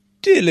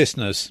Dear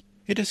listeners,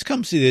 it has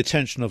come to the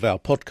attention of our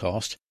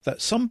podcast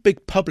that some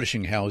big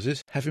publishing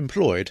houses have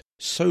employed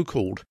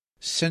so-called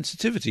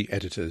sensitivity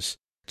editors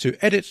to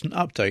edit and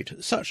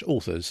update such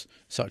authors,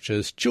 such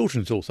as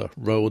children's author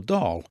Roald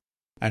Dahl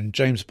and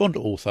James Bond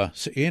author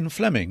Sir Ian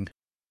Fleming.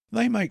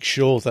 They make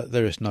sure that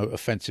there is no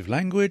offensive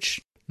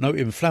language, no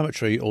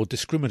inflammatory or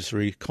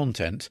discriminatory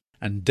content,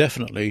 and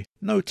definitely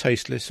no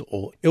tasteless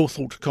or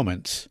ill-thought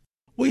comments.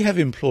 We have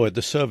employed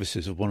the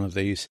services of one of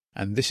these,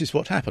 and this is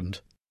what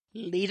happened.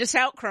 Lead us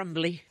out,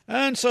 Crumbly.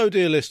 And so,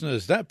 dear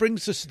listeners, that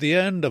brings us to the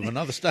end of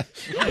another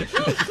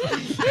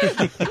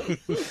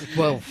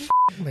Well,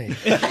 me.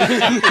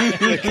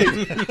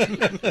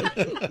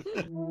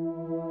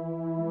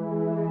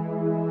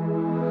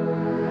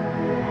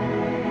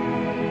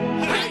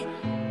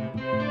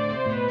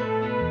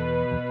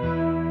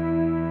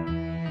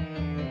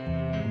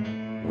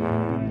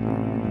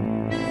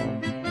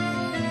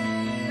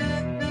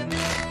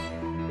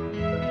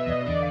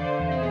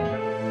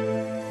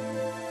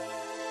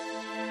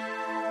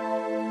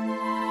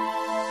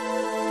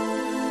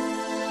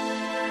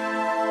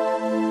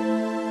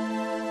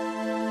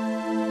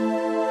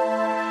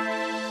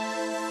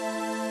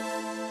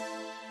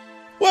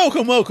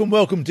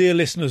 Welcome, dear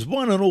listeners,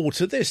 one and all,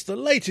 to this, the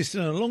latest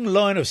in a long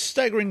line of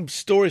staggering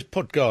stories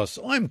podcasts.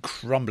 I'm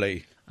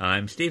Crumbly.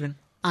 I'm Stephen.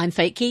 I'm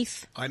Fake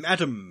Keith. I'm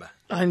Adam.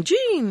 I'm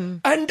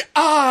Jean. And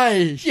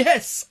I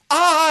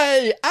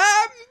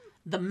am...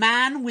 The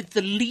man with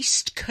the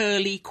least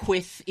curly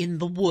quiff in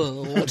the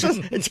world.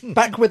 It's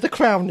back with the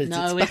crown.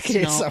 No, back it's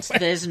here not. somewhere.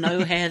 There's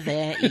no hair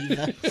there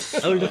either.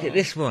 Oh, look at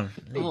this one.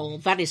 Oh,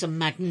 that is a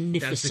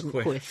magnificent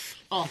quiff.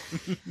 quiff. Oh,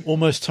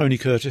 Almost Tony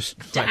Curtis.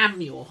 damn,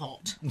 you're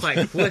hot.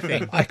 Quite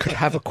whipping. I could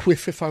have a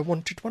quiff if I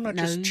wanted one. I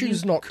No, just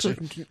choose you not to.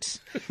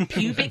 couldn't.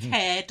 Pubic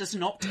hair does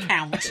not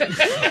count.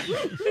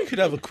 He could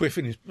have a quiff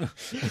in his...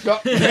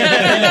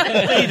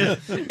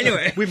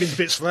 Anyway, Women's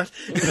bits for that.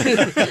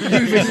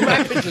 Moving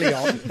rapidly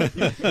on.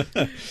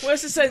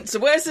 Where's the censor?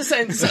 Where's the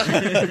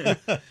censor?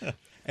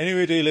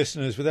 Anyway, dear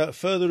listeners, without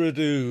further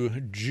ado,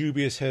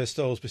 dubious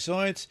hairstyles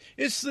besides,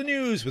 it's the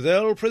news with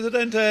El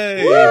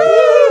Presidente.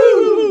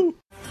 Woo!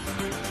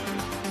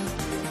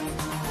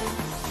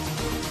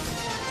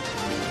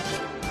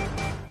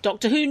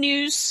 Doctor Who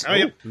news. Oh,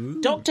 yep.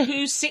 Doctor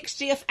Who's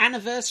 60th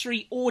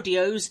anniversary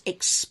audios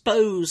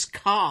expose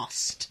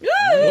cast.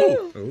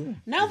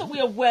 Now that we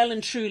are well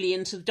and truly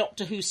into the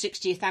Doctor Who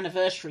 60th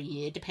anniversary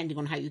year, depending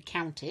on how you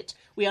count it,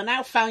 we are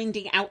now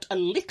finding out a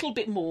little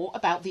bit more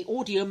about the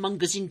Audio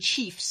Mongers in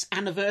Chief's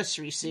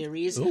anniversary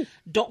series,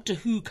 Doctor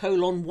Who: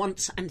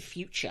 Once and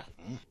Future.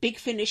 Big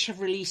Finish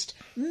have released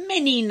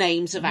many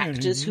names of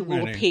actors who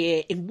will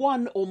appear in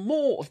one or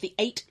more of the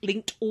 8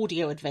 linked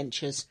audio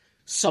adventures.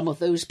 Some of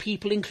those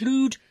people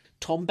include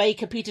Tom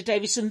Baker, Peter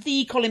Davison,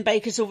 the Colin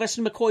Baker,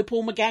 Sylvester McCoy,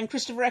 Paul McGann,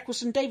 Christopher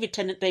Eccleston, David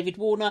Tennant, David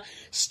Warner,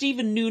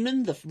 Stephen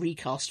Noonan, the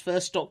recast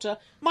First Doctor,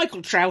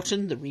 Michael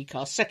Troughton, the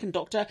recast Second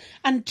Doctor,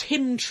 and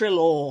Tim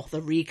Treloar,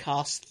 the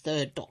recast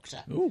Third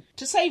Doctor.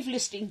 To save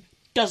listing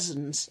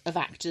dozens of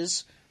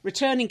actors,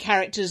 returning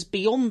characters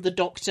beyond the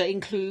Doctor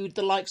include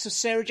the likes of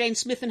Sarah Jane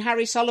Smith and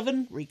Harry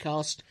Sullivan,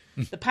 recast,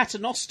 the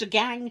Paternoster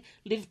Gang,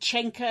 Liv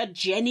Chenka,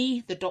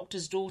 Jenny, the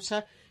Doctor's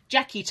daughter,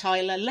 Jackie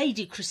Tyler,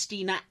 Lady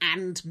Christina,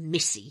 and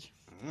Missy.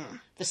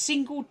 The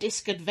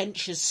single-disc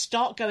adventures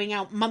start going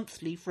out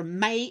monthly from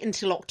May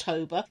until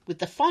October, with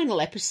the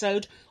final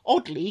episode,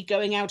 oddly,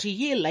 going out a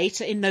year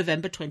later in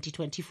November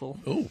 2024.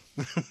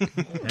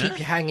 Keep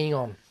you hanging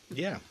on.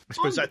 Yeah. I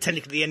suppose that's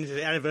technically the end of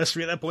the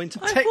anniversary at that point.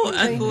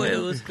 I thought it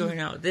was going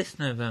out this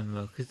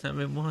November because that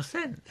made more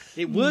sense.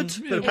 It would,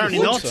 but apparently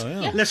would, not. so,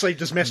 yeah. Unless they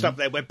just messed up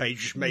their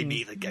webpage, may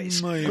be the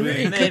case.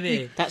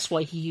 Maybe. That's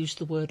why he used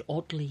the word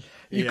oddly.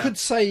 You Yeah. could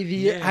say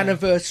the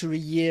anniversary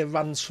year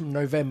runs from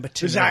November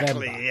to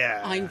Exactly, November.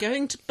 yeah. I'm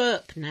going to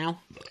burp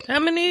now. How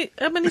many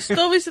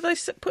stories are they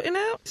putting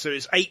out? So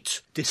it's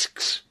 8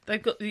 discs.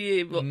 They've got the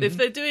year. If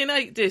they're doing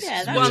 8 discs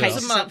Yeah, that once takes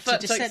a month, us up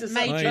that to takes us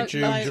December, up. May, June,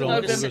 July, November,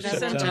 August,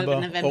 December.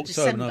 September,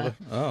 December.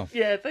 Oh.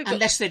 Yeah, they've got.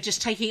 Unless they're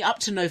just taking up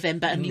to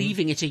November and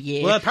leaving it a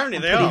year. Well, apparently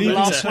and they putting are. the Leave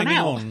last it one hanging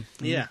out. on.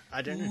 Yeah,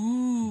 I don't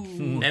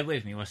know. Bear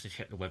with me whilst I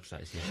check the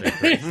website. See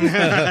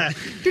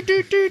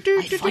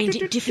if I find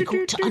it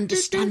difficult to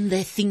understand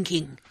their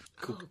thinking.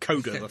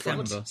 Coda, the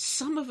final. September.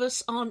 Some of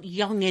us aren't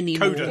young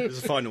anymore. Coda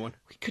is the final one.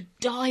 We could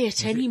die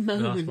at any last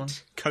one?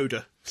 moment.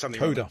 Coda. Something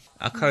Coda.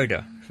 Like A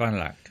coda, final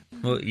act.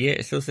 Well, yeah,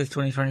 it still says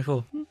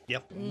 2024. that.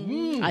 Yep.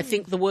 I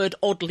think the word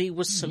oddly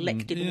was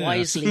selected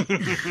wisely.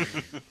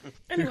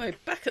 Anyway,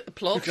 back at the I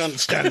plot. can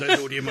understand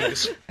those audio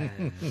mongers.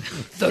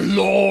 The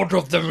Lord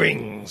of the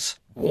Rings.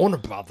 Warner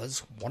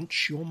Brothers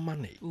wants your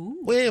money.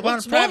 We want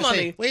Wants more privacy.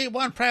 money. We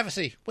want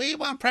privacy. We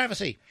want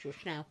privacy.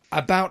 Shush now.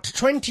 About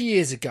 20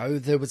 years ago,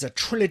 there was a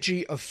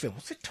trilogy of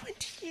films. Was it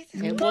 20 years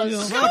ago? It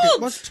was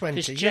It was 20.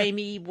 because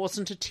Jamie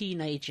wasn't a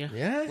teenager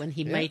when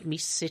he yeah. made me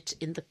sit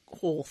in the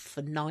Horth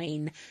for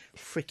 9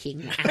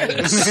 freaking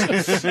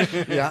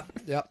hours.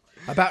 Yeah.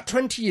 About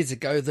 20 years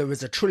ago, there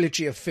was a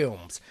trilogy of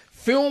films.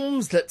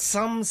 Films that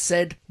some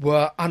said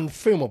were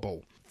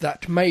unfilmable.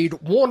 that made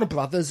Warner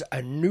Brothers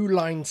and New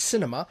Line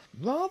Cinema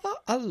rather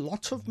a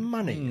lot of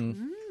money.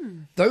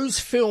 Those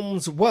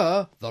films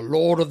were The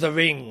Lord of the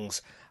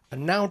Rings,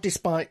 and now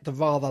despite the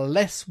rather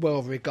less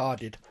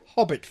well-regarded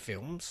Hobbit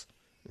films...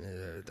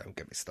 don't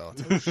get me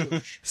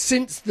started.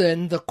 Since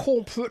then, the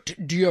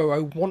corporate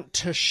duo want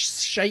to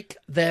shake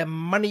their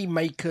money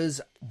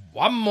makers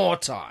one more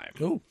time.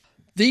 Ooh.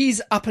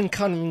 These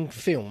up-and-coming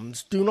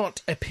films do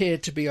not appear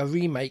to be a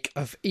remake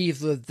of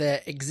either of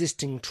their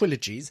existing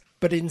trilogies,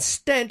 but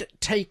instead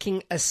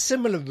taking a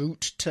similar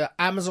route to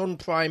Amazon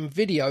Prime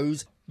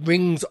Video's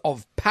Rings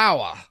of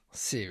Power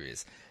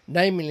series,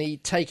 namely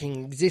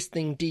taking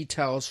existing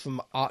details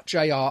from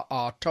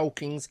J.R.R.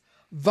 Tolkien's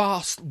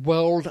vast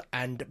world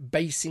and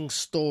basing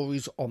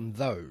stories on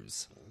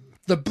those.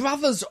 The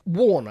brothers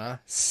Warner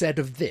said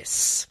of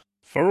this...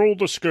 For all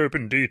the scope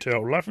and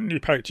detail laughingly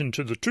packed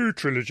into the two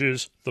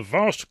trilogies, the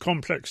vast,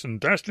 complex and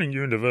dazzling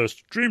universe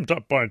dreamed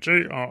up by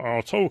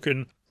J.R.R.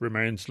 Tolkien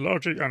remains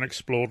largely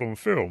unexplored on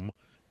film.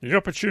 The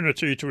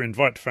opportunity to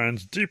invite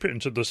fans deeper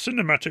into the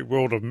cinematic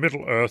world of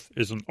Middle-earth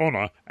is an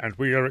honour, and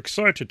we are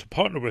excited to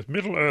partner with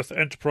Middle-earth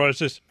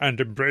Enterprises and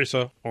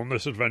Embracer on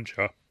this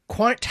adventure.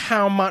 Quite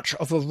how much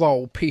of a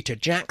role Peter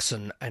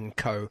Jackson and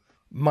co.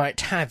 might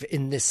have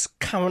in this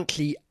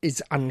currently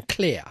is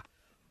unclear,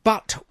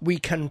 but we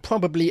can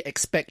probably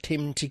expect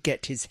him to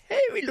get his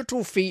hairy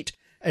little feet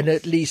and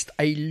at least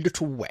a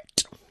little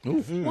wet.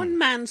 One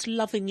man's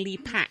lovingly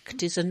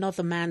packed is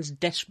another man's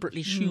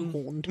desperately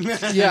shoehorned.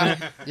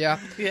 Yeah.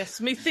 Yes,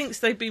 methinks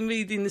they've been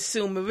reading the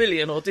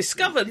Silmarillion or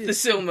discovered the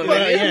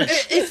Silmarillion.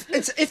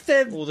 If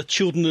they're Or the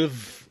children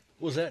of,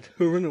 was that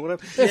Huron or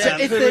whatever?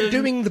 if they're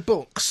doing the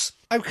books,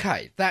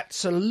 okay,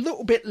 that's a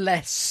little bit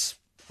less.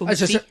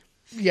 As I said,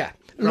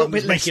 a little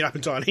bit less. Make it up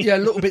entirely. Yeah, a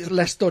little bit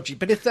less dodgy.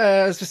 But if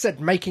they're, as I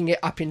said, making it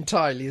up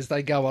entirely as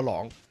they go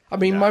along. I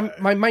mean,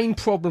 my main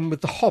problem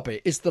with The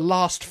Hobbit is the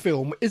last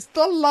film is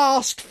the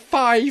last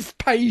 5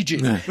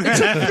 pages. It's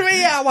a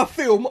 3-hour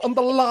film on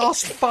the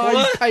last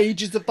 5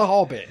 pages of The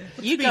Hobbit.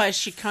 You guys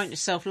should count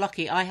yourself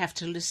lucky. I have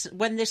to listen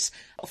when this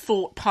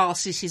thought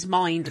passes his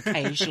mind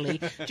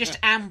occasionally, just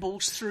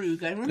ambles through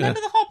going, remember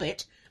The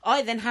Hobbit?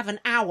 I then have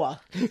an hour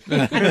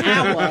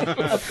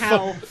of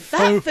how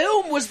that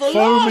film was the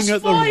last Foaming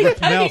at 5 the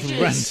mouth,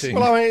 pages. ranting.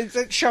 Well, I mean,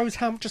 it shows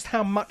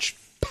how much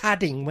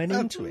padding went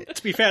into it.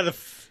 To be fair, the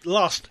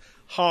last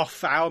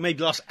half hour,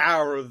 maybe last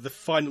hour of the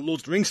final Lord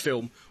of the Rings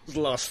film was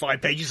the last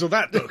 5 pages of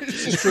that book.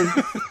 It's true,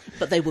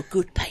 but they were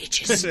good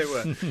pages. There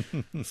were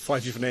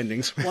 5 different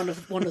endings. One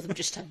of them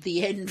just had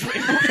the end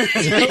written on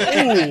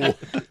it.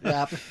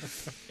 Yeah.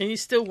 And you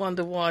still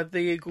wonder why the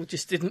eagle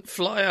just didn't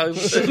fly over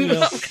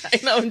the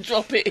volcano and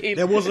drop it in.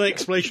 There was an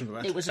explanation for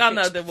that. It was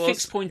a there was.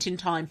 fixed point in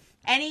time.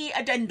 Any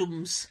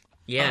addendums? I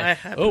Yeah.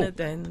 have an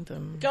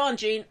addendum. Go on,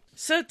 Jean.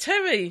 Sir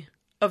Terry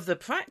of the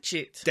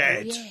Pratchett.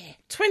 Dead. Yeah.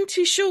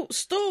 20 short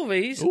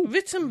stories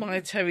written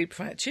by Terry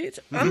Pratchett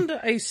under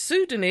a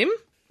pseudonym,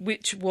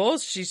 which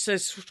was, she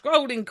says,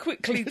 scrolling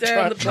quickly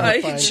down the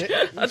Trying to page. find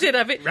it. I did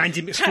have it.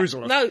 Randy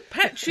McScrewsel. No,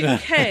 Patrick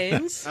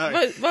Cairns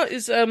wrote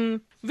his,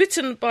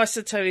 written by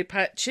Sir Terry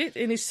Pratchett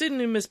in his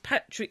pseudonym as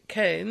Patrick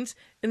Cairns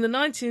in the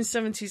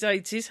 1970s,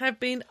 80s, have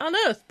been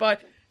unearthed by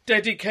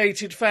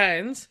dedicated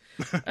fans.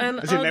 And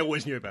As in they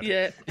always knew about it.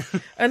 yeah,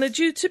 and are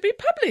due to be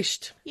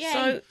published. Yay.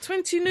 So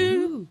 20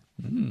 new.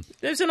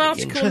 There's an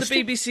article on the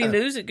BBC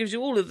News that gives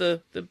you all of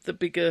the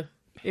bigger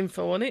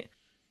info on it.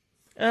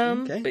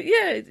 But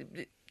yeah,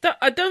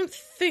 I don't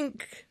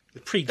think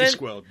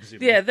Pre-Discworld,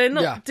 presumably. yeah, they're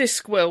not Yeah.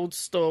 Discworld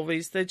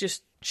stories. They're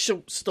just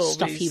short stories.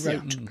 Stuff he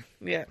wrote.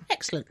 Yeah.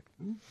 Excellent.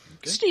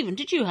 Stephen,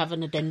 did you have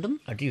an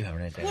addendum? I do have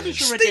an addendum. What is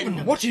your Stephen,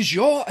 addendum? what is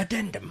your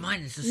addendum?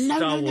 Mine is a No,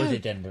 Star no, Wars no.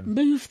 addendum.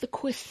 Move the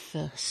quiff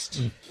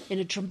first in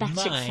a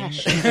dramatic Mine.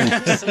 fashion.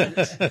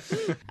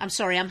 Excellent. I'm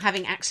sorry, I'm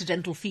having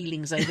accidental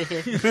feelings over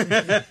here.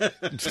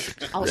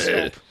 I'll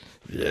stop.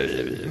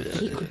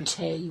 He could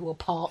tear you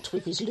apart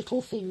with his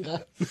little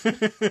finger.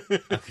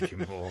 I could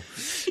do more.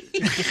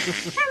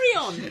 Carry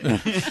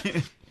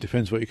on.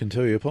 Depends what you can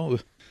tell you apart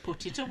with.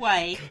 Put it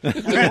away. No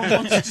one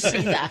wants to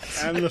see that.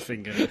 And the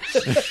finger.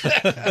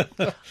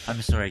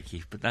 I'm sorry,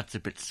 Keith, but that's a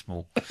bit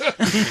small.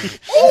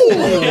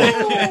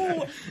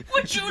 Oh,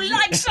 would you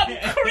like some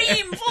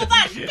cream for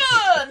that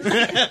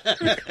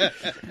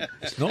burn?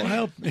 It's not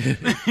how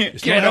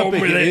it's not how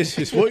big it is.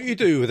 It's what you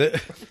do with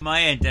it.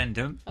 My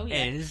addendum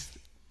yeah. is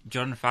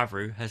Jon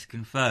Favreau has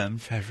confirmed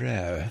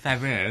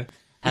Favreau.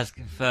 has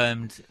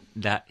confirmed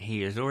that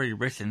he has already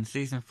written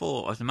season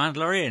 4 of The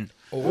Mandalorian.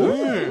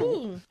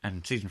 Ooh.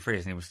 And season 3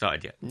 hasn't even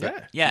started yet.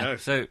 Yeah. Yeah, No.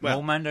 so Well-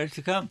 more Mando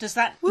to come. Does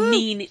that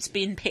mean it's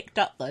been picked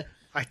up, though?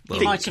 I He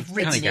think might have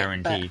written kind of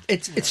it, guaranteed.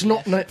 It's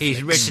not Netflix.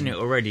 He's written it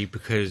already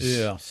because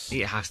Yes.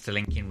 it has to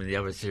link in with the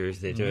other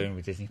series they're doing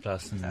with Disney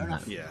Plus. And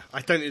enough. Yeah, I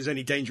don't think there's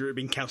any danger of it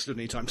being cancelled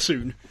anytime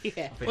soon.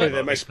 Yeah. Probably their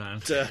Well, most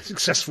planned.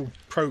 successful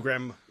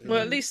programme. Well,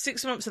 at least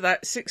 6 months of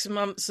that, 6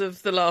 months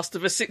of The Last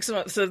of Us, 6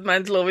 months of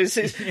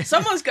Mandalorian.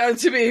 Someone's going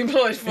to be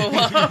employed for a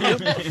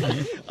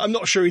while. I'm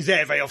not sure he's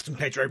there very often,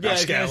 Pedro Yeah, I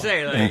was Pascal. going to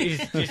say, like,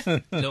 he's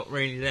just not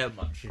really there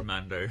much in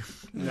Mando.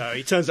 No,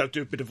 he turns out to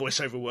do a bit of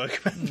voiceover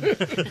work.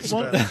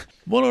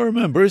 What I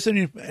remember, is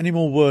there any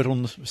more word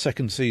on the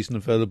second season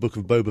of the Book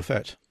of Boba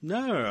Fett? No,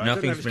 I don't know if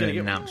Nothing's it's gonna been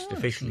get- announced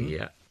officially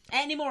yet.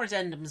 Any more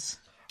addendums?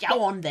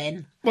 Go on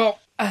then. Well,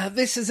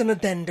 this is an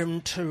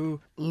addendum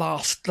to the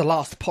last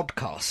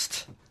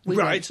podcast. We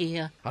Right. weren't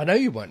here. I know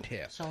you weren't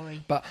here.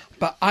 Sorry. But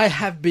I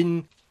have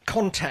been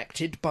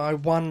contacted by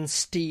one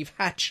Steve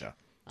Hatcher.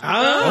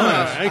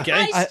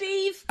 Okay. Hi,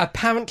 Steve.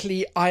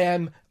 Apparently, I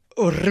am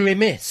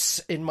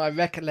remiss in my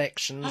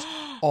recollections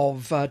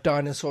of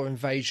Dinosaur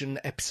Invasion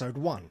Episode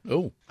 1.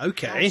 Oh,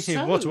 Okay.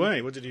 so? In what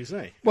way? What did you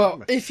say?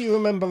 Well, if you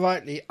remember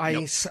rightly,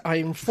 I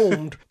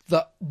informed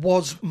that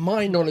was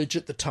my knowledge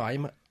at the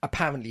time.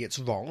 Apparently, it's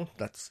wrong.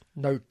 That's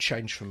no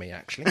change for me,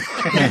 actually.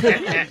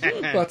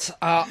 But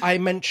I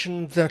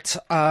mentioned that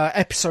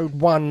Episode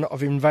 1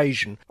 of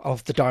Invasion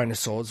of the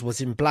Dinosaurs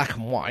was in black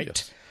and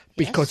white.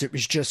 Because it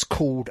was just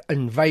called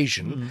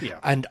Invasion, Yeah.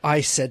 and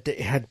I said that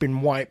it had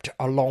been wiped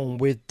along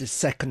with the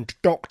second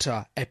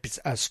Doctor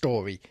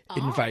story,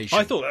 Invasion.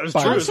 I thought that was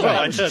by true as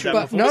well. mistake. I'd heard that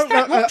But before. no, Is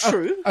that no, not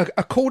true?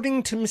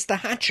 according to Mr.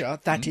 Hatcher,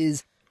 that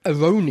is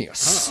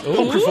erroneous.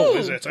 Apocryphal,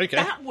 is it? Okay.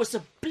 That was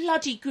a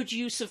bloody good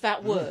use of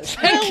that word.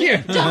 Thank you.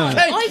 Done.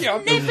 Thank I've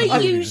you. never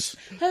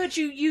heard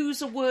you use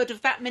a word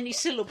of that many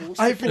syllables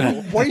I've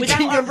been before waiting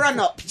without a and-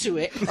 run-up to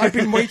it. I've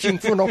been waiting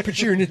for an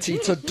opportunity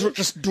to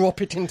just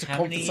drop it into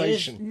How many years?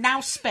 conversation.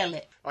 Now spell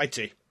it. IT.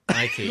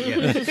 IT,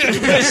 yeah.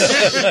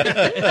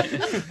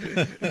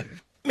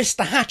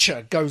 Mr.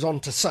 Hatcher goes on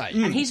to say,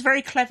 And he's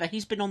very clever.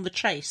 He's been on the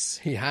chase.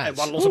 he has.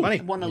 Won lots of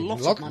money. Won a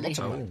lot Lot- of money. lots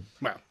of money.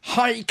 Well,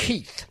 Hi,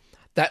 Keith.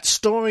 That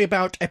story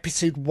about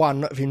Episode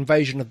 1 of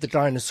Invasion of the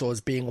Dinosaurs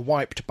being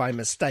wiped by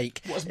mistake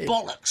Was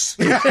bollocks.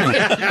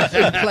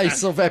 in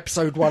place of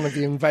Episode 1 of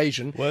the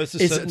Invasion where's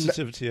the is an,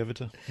 sensitivity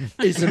editor?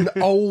 is an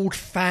old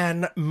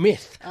fan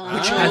myth,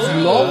 which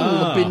has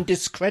long been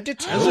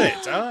discredited. is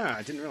it?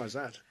 I didn't realise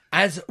that.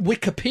 As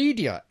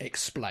Wikipedia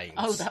explains.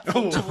 Oh, that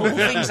thought of all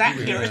things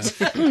accurate.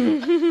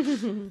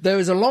 There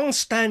is a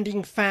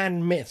long-standing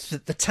fan myth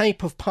that the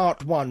tape of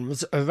Part 1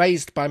 was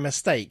erased by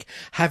mistake,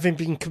 having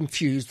been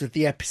confused with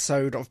the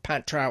episode of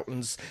Pat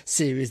Troughton's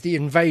series, The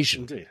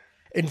Invasion. Indeed.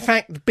 In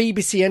fact, the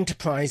BBC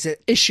Enterprise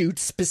issued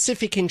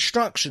specific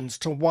instructions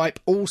to wipe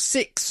all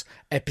 6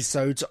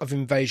 episodes of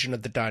Invasion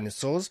of the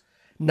Dinosaurs,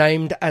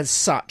 named as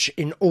such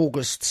in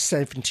August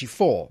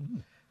 1974.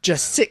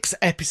 Just 6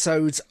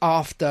 episodes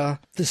after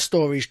the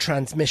story's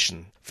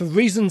transmission. For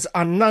reasons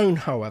unknown,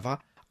 however,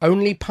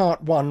 only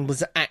Part 1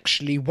 was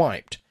actually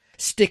wiped.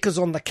 Stickers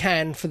on the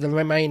can for the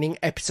remaining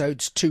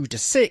episodes 2 to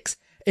 6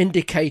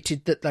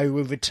 indicated that they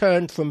were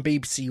returned from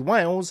BBC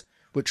Wales,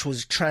 which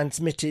was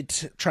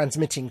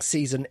transmitting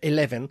season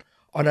 11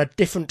 on a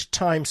different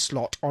time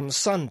slot on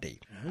Sunday.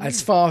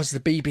 As far as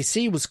the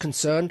BBC was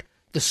concerned,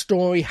 the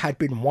story had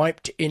been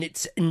wiped in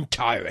its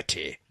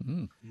entirety.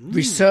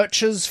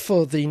 Researchers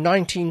for the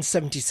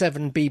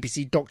 1977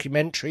 BBC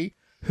documentary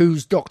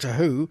Who's Doctor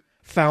Who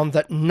found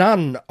that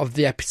none of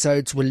the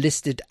episodes were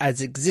listed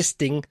as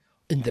existing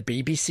in the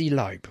BBC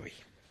library.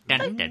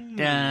 Dun, dun,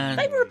 dun.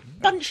 They were a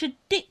bunch of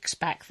dicks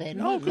back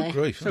then, weren't they?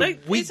 Grief. They-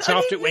 Weeks it's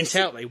only after it went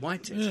recent- out, they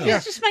wiped it. It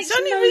just makes It's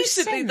only no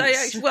recently sense. they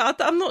actually, well,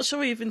 I'm not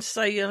sure even to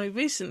say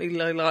recently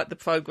they like the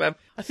programme.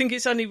 I think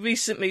it's only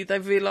recently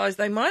they've realised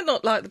they might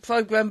not like the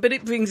programme, but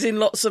it brings in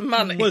lots of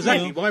money. Well,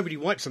 exactly. Why would you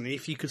wipe something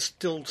if you could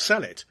still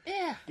sell it?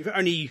 Yeah. If it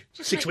only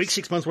 6 makes- weeks,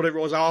 6 months, whatever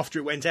it was after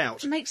it went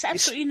out. It makes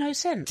absolutely no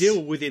sense.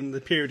 Still within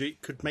the period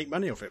it could make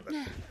money off it. But,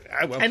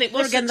 well. And it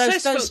Well, was again,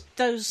 successful.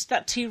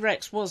 that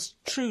T-Rex was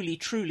truly,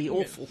 truly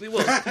awful. It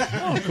was.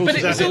 But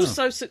it was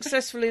also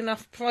successful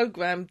enough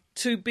programme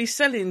to be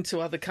selling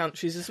to other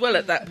countries as well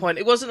at that point.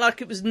 It wasn't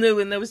like it was new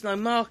and there was no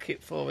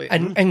market for it.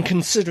 And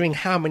considering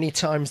how many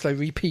times they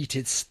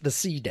repeated the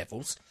Sea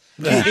Devils,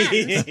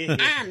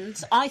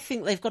 And I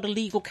think they've got a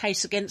legal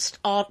case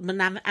against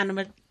Aardman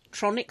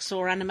Animatronics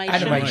or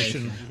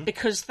Animation.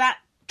 Because that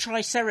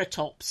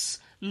Triceratops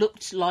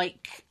looked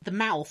like, the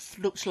mouth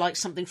looked like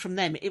something from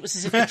them. It was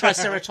as if the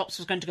Triceratops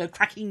was going to go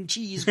cracking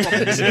cheese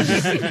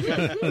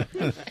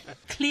grommets.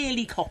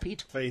 Clearly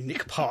copied. Very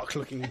Nick Park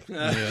looking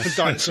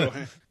dinosaur.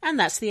 And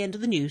that's the end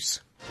of the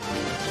news.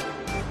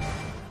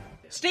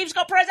 Steve's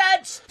got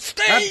presents!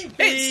 Steve!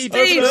 It's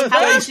Happy Steve's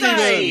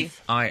birthday, birthday!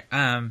 I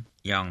am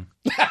young.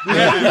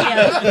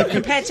 Yeah,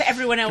 compared to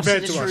everyone else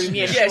Compared in this to us. room,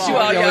 yes, Yes, you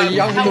are you're a young.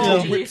 young How little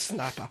old are you?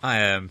 whipsnapper. I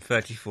am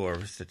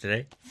 34 so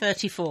today.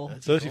 34.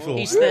 34.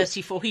 He's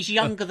 34. He's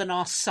younger than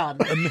our son.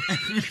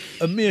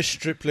 A mere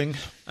stripling.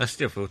 I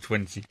still feel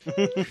 20.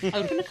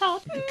 Open a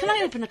card. Can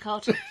I open a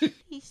card?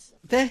 Please.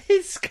 They're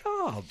his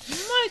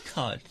cards. My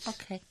cards.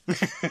 Okay.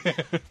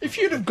 If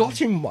you'd have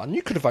got him one,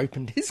 you could have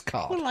opened his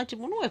card. Well, I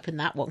didn't want to open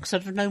that one because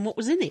I'd have known what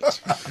was in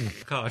it.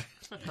 Card.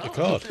 The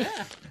card.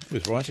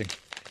 With writing.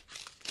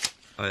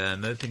 I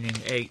am opening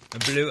a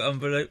blue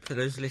envelope for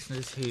those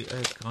listeners who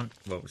can't,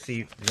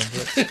 see the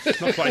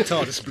envelope. Not quite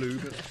TARDIS blue,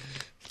 but...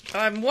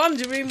 I'm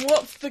wondering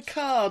what the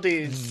card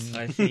is.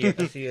 I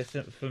see a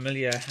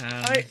familiar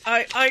hand.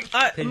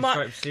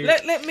 My, suit.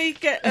 let me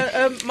get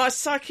my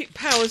psychic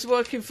powers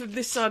working from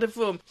this side of the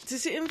room.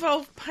 Does it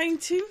involve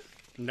painting?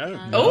 No.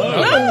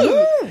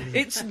 No!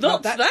 It's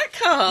not that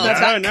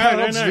card.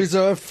 Card's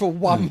reserved for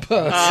one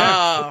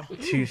person.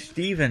 To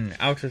Stephen,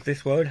 out of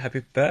this world,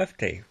 happy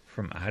birthday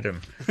from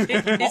Adam.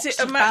 Is it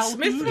a Matt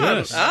Smith one?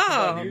 Yes.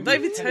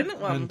 David Tennant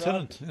one.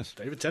 Tennant, yes.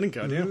 David Tennant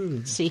card, yeah.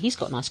 See, he's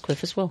got a nice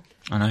quiff as well.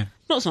 I know.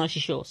 Not as nice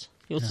as yours.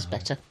 Yours is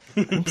better.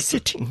 I'm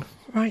sitting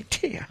right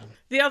here.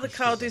 The other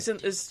card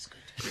isn't as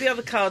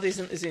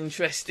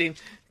interesting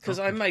because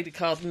I made a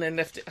card and then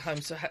left it at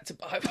home, so I had to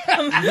buy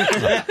one.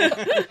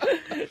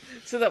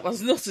 So that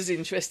one's not as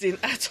interesting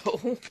at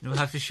all. You'll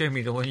have to show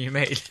me the one you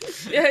made.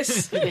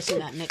 Yes. We're getting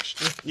that next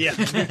year.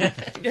 Yeah.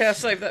 Yeah, I'll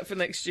save that for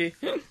next year.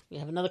 We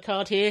have another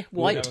card here.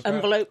 White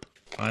envelope.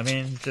 I'm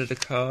into the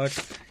card.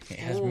 It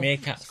has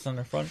meerkats on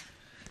the front.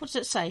 What does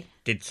it say?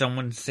 Did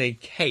someone say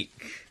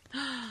cake?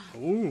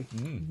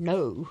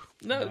 No.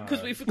 No,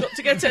 because we forgot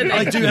to get any.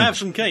 I do have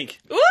some cake.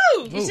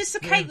 Ooh! Is this the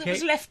cake that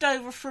was left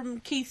over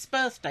from Keith's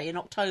birthday in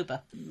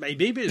October?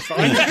 Maybe, but it's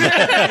fine.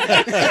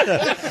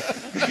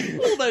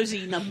 All those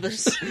E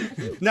numbers.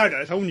 No,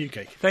 it's a whole new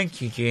cake.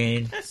 Thank you,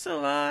 Jane. That's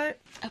all right.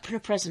 Open a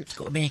present.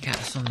 Got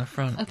meerkats on the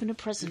front. Open a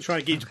present. Try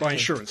to get you to buy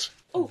insurance.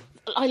 Oh,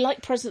 I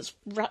like presents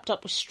wrapped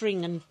up with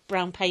string and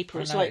brown paper.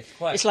 It's know, like it's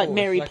quite it's like cool.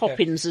 Mary It's like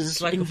Poppins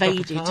has like a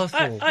invaded. proper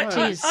parcel.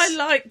 I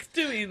like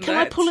doing that. Can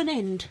I pull an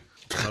end?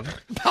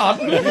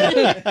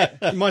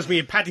 Reminds me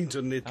of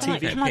Paddington, the Right,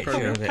 TV can I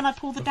program.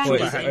 pull the Before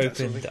dangly it's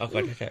bit? opened, I've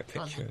got to take a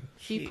picture.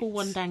 If you pull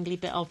one dangly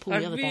bit, I'll pull I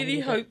the other really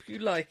dangly hope you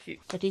like it.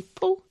 bit. Ready?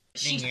 Pull.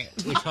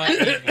 We're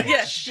tightening it.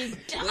 Yeah, She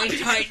does. We're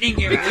tightening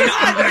it. We're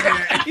not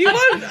undone it. you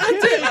won't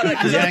undo it like that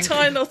because I'll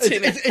tie a knot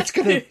in it. It's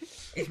going to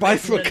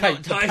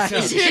bifurcate the Tighter.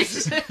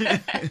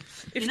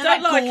 If you You know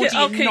don't that like it,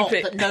 I'll Gordian keep knot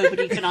it. that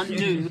nobody can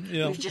undo?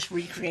 We've just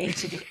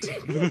recreated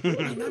it. No.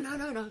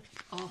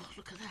 Oh,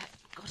 look at that.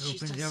 God,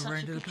 she's Open done the other such a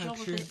end of good the job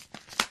of picture. it.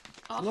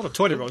 A lot of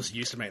toilet rolls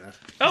used to make that.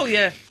 Oh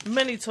yeah,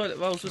 many toilet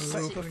rolls were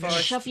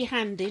sacrificed. Shove your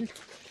hand in.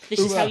 This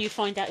is how you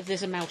find out if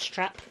there's a mouse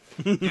trap.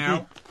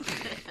 Now,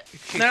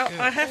 Now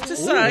I have to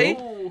say,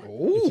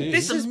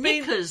 this Some has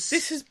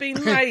been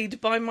knickers. made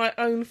by my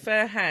own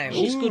fair hand.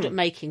 She's good at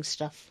making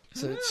stuff.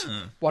 So it's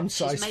one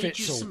size She's made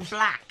you fits all. some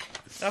black.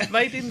 I've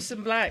made him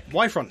some black.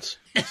 Y fronts.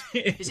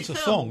 Is it a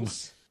thong.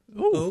 thongs?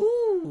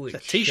 ooh,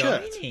 it's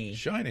t-shirt. shiny.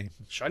 Shiny.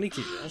 Shiny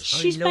t-shirt.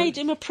 She's know. made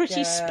him a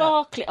pretty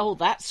sparkly. Oh,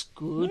 that's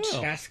good.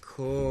 That's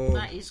cool.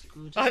 That is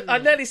good. I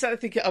nearly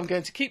started thinking I'm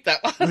going to keep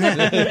that one.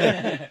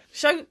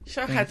 show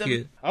Thank Adam.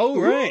 you. Oh,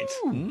 right.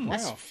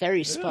 That's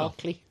very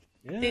sparkly.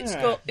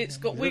 Yeah. It's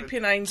got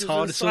weeping angels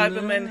TARDIS and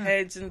on Cybermen there.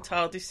 heads and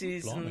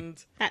TARDISes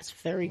and That's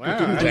very Wow, good. I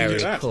didn't Very do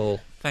that. cool.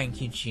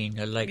 Thank you, Jean.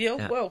 I like you're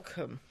that.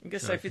 welcome. I'm gonna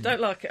say if you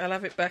don't like it, I'll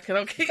have it back and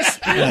I'll keep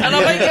and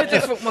I'll make you a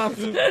different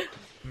one.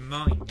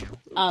 Mine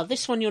now.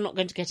 This one you're not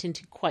going to get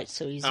into quite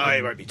so easily. Oh,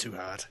 it won't be too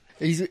hard.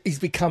 He's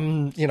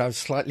become,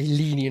 slightly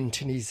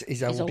lenient in his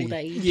His old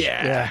age.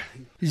 Yeah.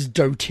 His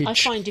dotage. I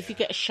find if you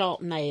get a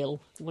sharp nail,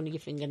 one of your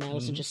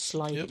fingernails, and just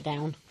slide it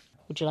down.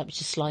 Would you like me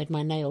to slide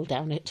my nail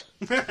down it?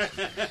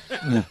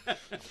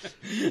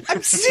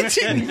 I'm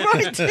sitting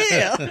right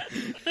here.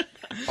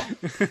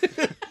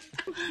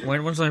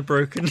 When was I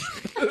broken?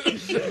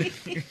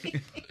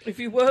 If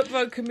you weren't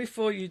broken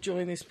before you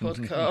join this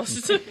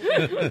podcast,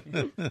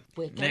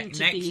 We're going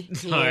to be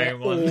Next here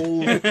time on-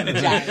 all day.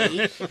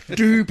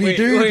 Doobie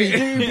doobie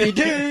doobie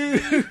doo.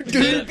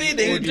 Doobie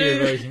doo Audio doo.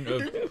 version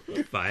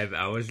of 5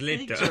 hours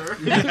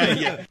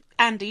later.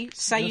 Andy,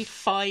 say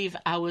 5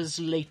 hours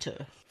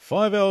later.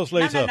 5 hours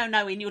later.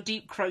 No, in your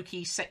deep,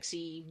 croaky,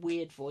 sexy,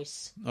 weird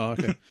voice. Oh,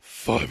 okay.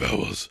 5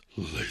 hours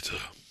later.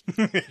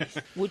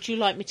 Would you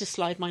like me to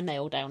slide my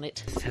nail down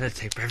it?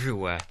 Sellotape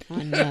everywhere.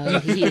 I know,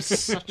 he is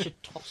such a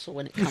tosser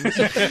when it comes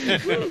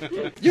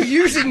to You're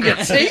using your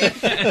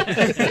teeth.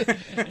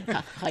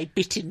 I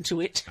bit into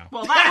it.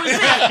 Well, that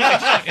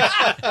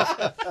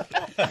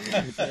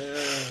was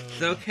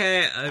It's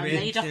okay. it. I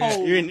made a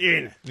hole. You're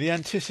in. The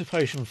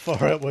anticipation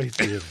far outweighs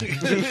the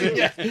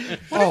event.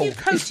 What have you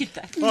coated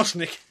that?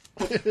 Arsenic.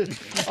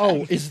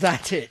 Oh, is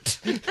that it?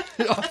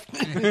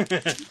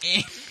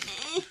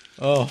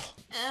 Oh.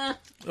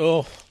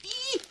 Oh.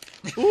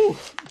 ooh,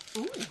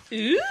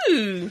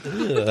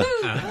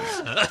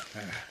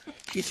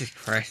 Jesus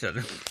Christ,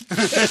 Adam.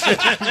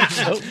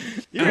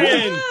 You're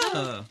in.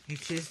 Oh,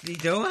 it is the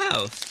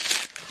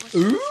dollhouse.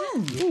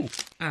 Ooh.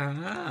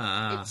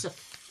 Ah. It's a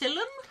film?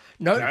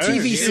 No,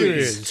 TV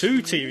series.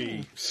 2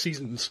 TV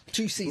seasons.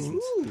 2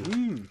 seasons.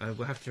 I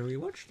will have to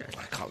rewatch that.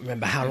 I can't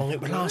remember how long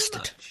it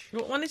lasted.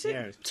 What one is it?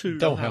 Yeah, 2.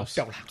 Dollhouse.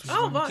 Dollhouse.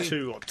 Oh, right.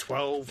 2 or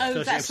 12. Oh,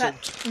 13 that's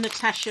episodes. that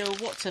Natasha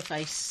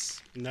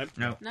What's-Her-Face. No.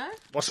 No. No?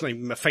 What's her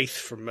name? Faith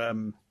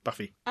from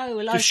Buffy. Oh,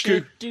 Elijah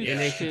Dushku.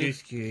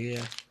 Dushku.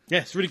 Yeah. Yeah,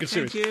 it's a really good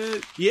series. Thank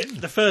you. Yeah,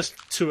 the first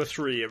 2 or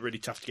 3 are really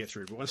tough to get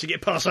through, but once you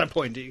get past that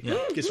point, it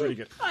gets really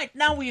good. Right,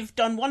 now we've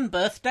done one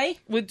birthday.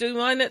 We'll do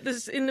mine in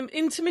the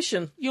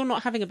intermission. You're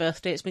not having a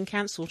birthday, it's been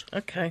cancelled.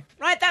 Okay.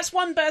 Right, that's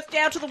one birthday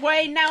out of the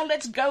way. Now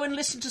let's go and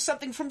listen to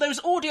something from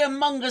those audio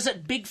mongers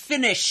at Big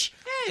Finish.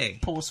 Hey,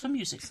 Pause for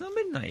music. it's not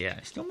midnight yet.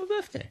 It's still my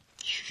birthday.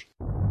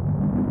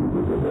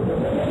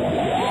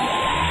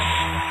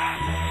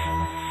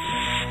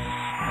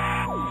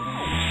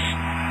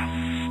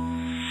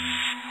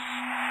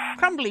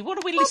 Crumbly, what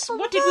did we listen?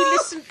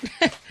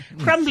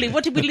 Crumbly,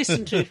 what did we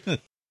listen to?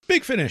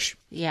 Big Finish.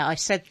 Yeah, I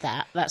said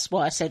that. That's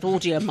why I said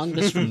audio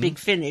mongers from Big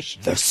Finish.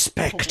 The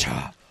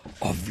Spectre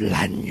of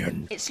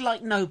Lanyon. It's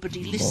like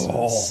nobody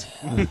listens.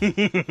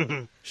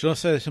 Should I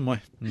say this in my...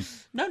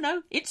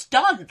 No, it's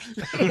done.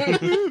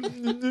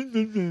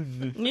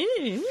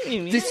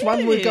 This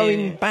one we're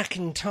going back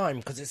in time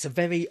because it's a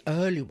very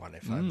early one,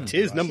 if I remember. It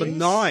is number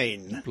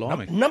 9.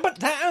 Blimey. Number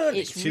that early.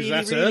 It's It is really,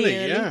 that really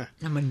early, yeah.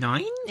 Number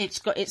 9? It's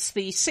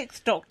the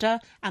 6th Doctor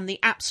and the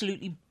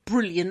absolutely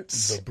brilliant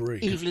The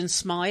Brig. Evelyn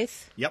Smythe.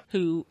 Yep.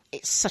 Who,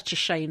 it's such a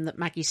shame that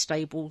Maggie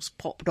Stables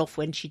popped off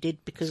when she did,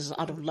 because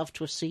I'd have loved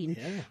to have seen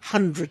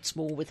hundreds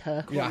more with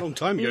her. A long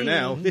time ago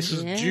now. This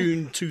is Yeah.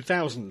 June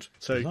 2000,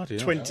 so Bloody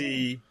hell.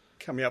 20...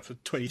 coming up for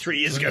 23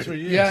 years ago.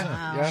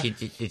 Yeah.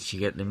 Did she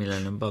get the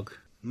Millennium Bug?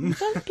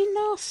 Don't be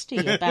nasty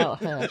about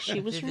her. She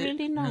was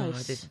really nice. No,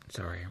 I didn't.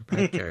 Sorry, I'm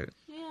bad joke.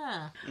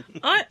 Yeah.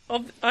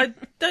 I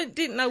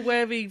didn't know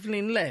where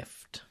Evelyn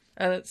left,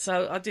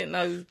 so I didn't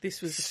know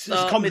this was the It's a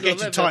start, complicated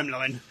middle, whatever.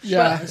 timeline.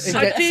 Yeah.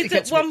 I did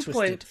at one twisted.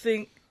 point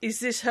think, is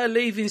this her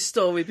leaving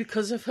story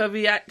because of her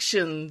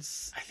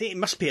reactions? I think it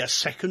must be a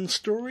second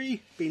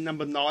story, being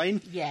number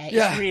 9. Yeah, it's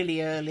Yeah.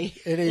 really early.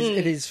 It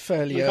is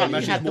fairly You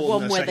early. had the more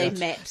one than a where they second.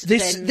 met.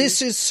 This then-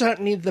 this is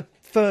certainly the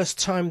first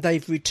time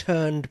they've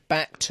returned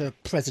back to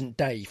present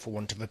day, for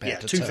want of a better Yeah,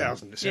 term.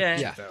 2000. It's Yeah.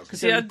 2000.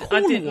 See, I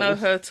didn't know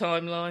her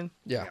timeline.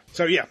 Yeah.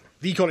 So, yeah,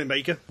 the Colin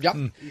Baker, Yep.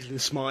 Evelyn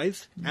Smythe,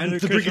 and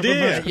the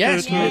Brigadier.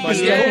 Yes,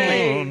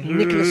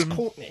 Nicholas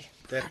Courtney.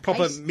 Their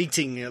proper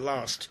meeting at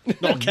last,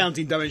 not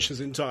counting dimensions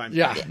in time.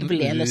 Yeah.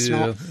 Yeah, let's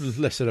not.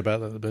 Less said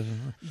about that, the better.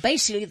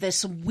 Basically, there's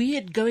some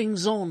weird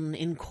goings-on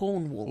in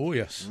Cornwall. Oh,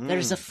 yes. There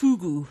is a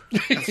fugu.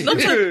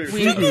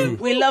 Fugu.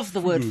 We love the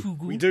word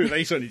fugu. We do,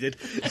 they certainly did.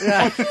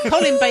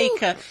 Colin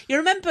Baker. You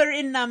remember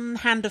in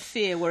Hand of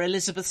Fear where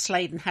Elizabeth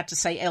Sladen had to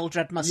say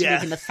Eldrad must Yeah.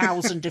 live in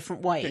 1,000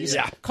 different ways?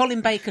 Yeah.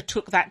 Colin Baker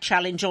took that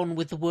challenge on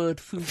with the word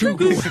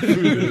fugu.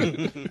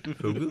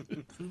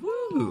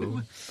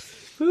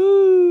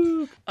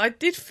 I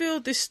did feel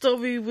this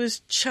story was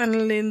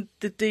channeling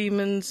the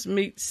demons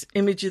meets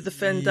Image of the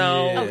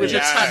Fendal with a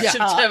touch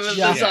of Terror of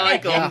the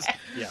Zygons.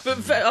 Yeah.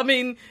 But I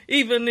mean,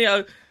 even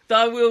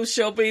thy will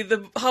shall be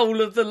the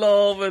whole of the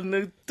law and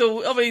the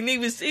door. I mean, he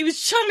was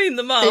channeling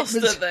the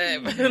master there.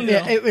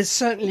 Yeah, it was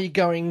certainly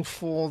going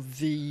for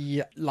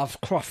the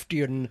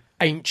Lovecraftian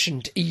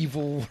ancient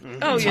evil.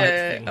 Oh type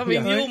yeah, thing. I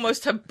mean, you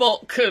almost had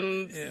Bok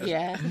and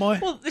Yeah. My-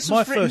 this my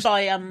was written first-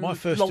 by my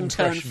first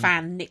long-term impression-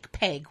 fan Nick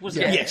Pegg,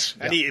 wasn't it? Yes,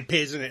 and he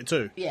appears in it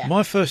too. Yeah.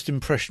 My first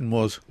impression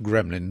was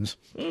Gremlins.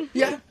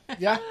 Yeah.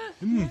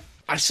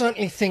 I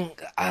certainly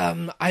think,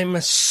 I'm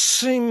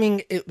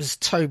assuming it was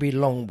Toby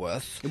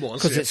Longworth. It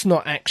was, because yeah. it's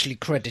not actually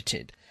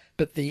credited.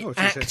 But the it's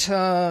interesting.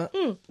 actor,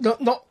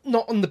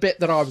 not on the bit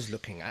that I was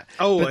looking at.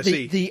 Oh, but I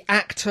see. The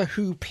actor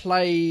who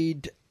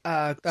played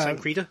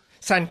Sancreda?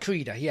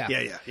 Sancreda, yeah.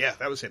 Yeah,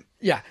 that was him.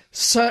 Yeah,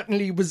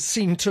 certainly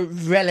seemed to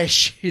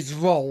relish his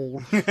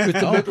role with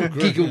the little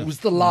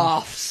giggles, the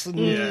laughs,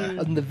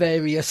 and the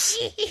various.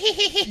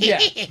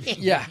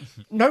 Yeah.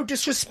 No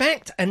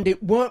disrespect, and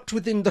it worked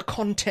within the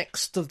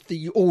context of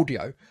the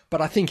audio,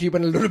 but I think he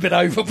went a little bit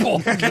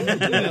overboard.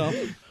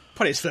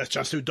 Probably his first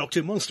chance to do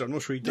Doctor Monster. I'm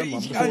not sure he'd done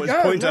one before his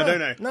point, I don't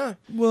know. No.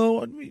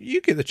 Well, you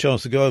get the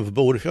chance to go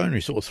overboard if you're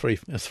only sort of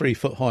a 3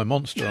 foot high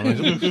monster. I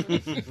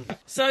mean,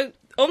 So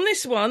on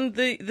this one,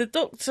 the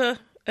Doctor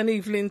and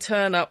Evelyn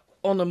turn up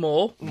on a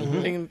moor,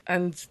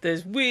 and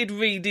there's weird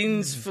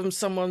readings from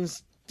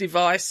someone's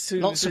device.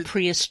 Lots of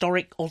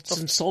prehistoric odds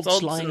and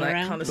sods lying and that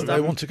around. kind of But stuff.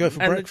 they want to go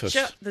for and breakfast.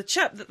 The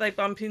chap that they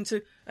bump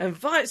into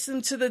invites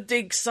them to the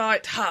dig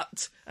site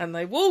hut, and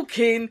they walk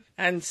in,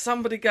 and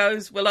somebody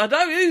goes, "Well, I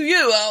know who you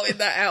are in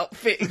that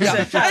outfit." And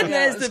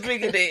there's the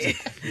Brigadier.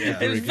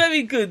 It was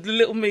very good, the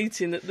little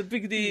meeting at the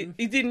Brigadier.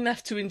 He didn't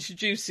have to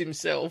introduce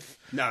himself.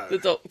 No. The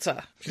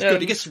Doctor. It's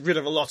good. He gets rid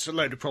of a load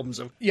of problems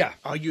of, Yeah.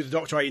 are you the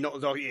Doctor, are you not the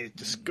Doctor? Yeah,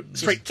 just go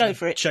straight Go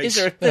for it. chase.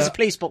 There's a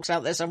police box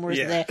out there somewhere,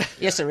 isn't Yeah. there?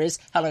 Yes, there is.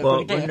 Hello, Well,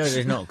 Brigadier. no,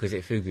 there's not, because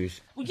it fugus.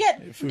 Well, yeah,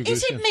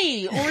 is it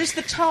me, or is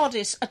the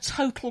TARDIS a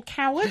total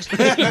coward?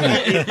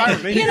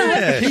 Apparently. You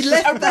know, He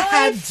left the Arrive.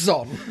 heads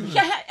on.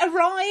 yeah,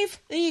 arrive.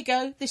 There you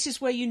go. This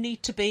is where you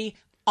need to be.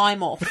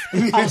 I'm off.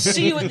 I'll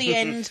see you at the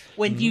end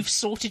when you've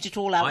sorted it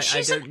all out. I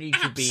She's don't an need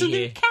to be absolute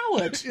here.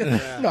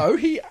 coward. No,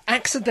 he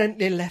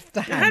accidentally left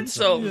the hands.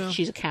 Handsome.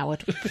 She's a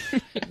coward.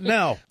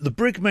 Now, the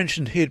brig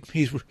mentioned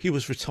he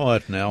was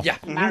retired now. Yeah.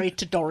 Married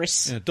to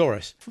Doris. Yeah,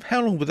 Doris.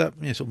 How long would that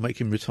sort of make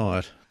him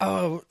retired?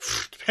 Oh,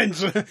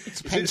 Depends. Is it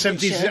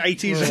 70s, which,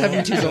 80s?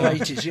 70s or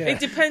 80s, yeah. It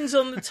depends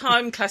on the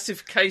time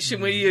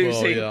classification we're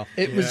using. Well,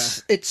 yeah.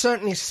 It's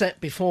certainly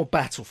set before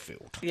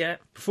Battlefield. Yeah.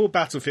 Before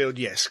Battlefield,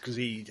 yes, because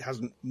he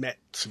hasn't met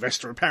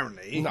Sylvester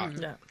apparently. No.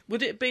 No.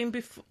 Would it have been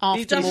before? After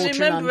He doesn't Mordrin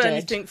remember Undead.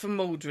 anything from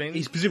Mordrin.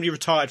 He's presumably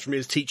retired from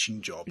his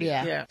teaching job.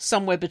 Yeah. Yeah.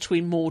 Somewhere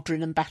between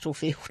Mordrin and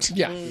Battlefield.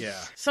 Yeah. Yeah.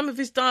 Some of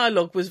his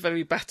dialogue was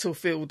very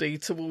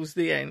battlefieldy towards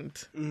the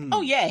end.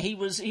 Oh, yeah, he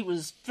was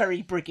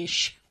very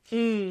British.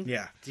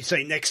 Yeah. You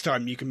say next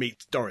time you can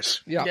meet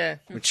Doris. Yeah. Yeah.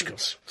 Which, of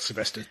course,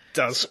 Sylvester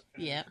does.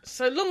 Yeah.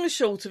 So long and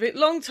short of it,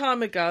 long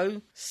time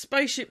ago,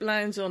 spaceship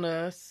lands on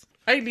Earth.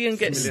 Alien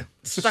gets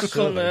stuck on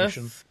Survey Earth,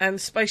 mission. and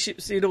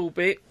spaceship's in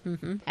orbit.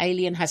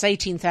 Alien has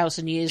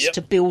 18,000 years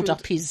to build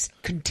up his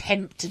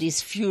contempt and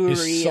his fury His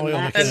and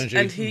psionic that. energy.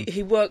 And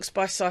he works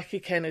by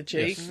psychic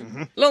energy.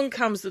 Long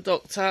comes the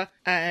Doctor,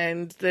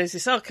 and there's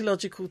this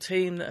archaeological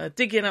team that are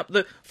digging up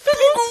the...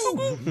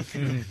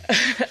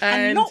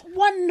 And not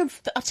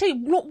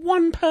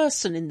one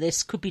person in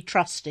this could be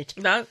trusted.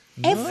 No.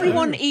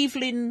 Everyone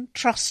Evelyn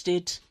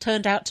trusted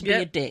turned out to be Yeah.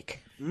 a dick.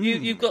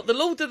 You've got the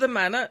Lord of the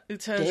Manor, who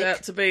turns Dick.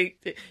 out to be...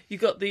 You've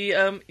got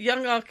the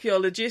young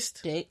archaeologist.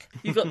 Dick.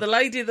 You've got the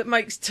lady that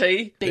makes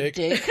tea. Big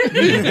dick.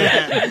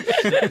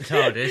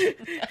 TARDIS.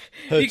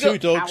 Her You two got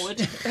dogs. Coward.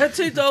 Her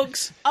two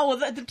dogs. Oh,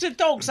 the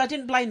dogs. I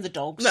didn't blame the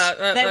dogs. No,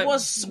 there no.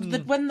 was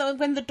when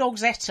the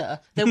dogs ate her.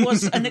 There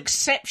was an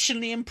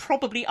exceptionally and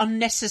probably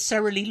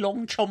unnecessarily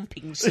long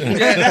chomping scene,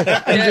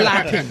 And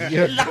lapping.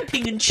 Yeah.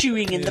 lapping and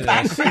chewing in the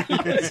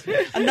background,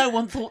 and no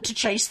one thought to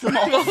chase them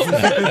off.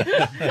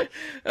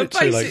 And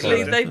too late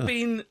basically, for it. they've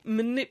been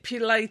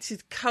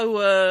manipulated,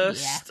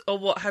 coerced, or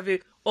what have you.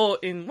 Or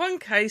in one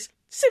case,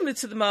 similar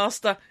to the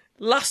Master,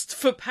 lust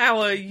for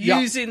power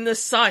using the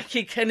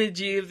psychic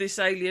energy of this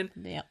alien,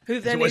 Yeah. who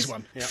then always is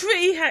one, yeah.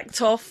 pretty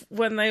hacked off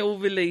when they all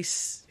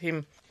release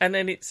him. And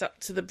then it's up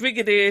to the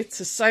Brigadier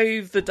to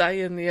save the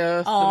day and the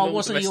Earth. and Oh, all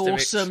wasn't the he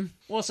rest of it. awesome?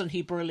 Wasn't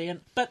he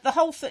brilliant? But the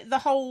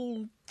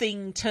whole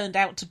thing turned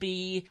out to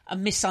be a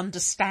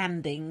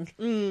misunderstanding.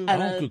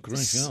 Oh, good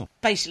grief, yeah.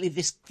 Basically,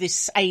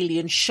 this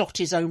alien shot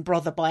his own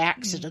brother by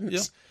accident. Yeah.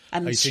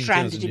 And 18,000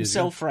 stranded years,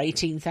 himself yeah. for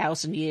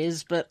 18,000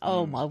 years, but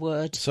oh my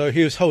word. So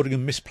he was holding a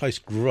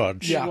misplaced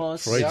grudge Yeah. He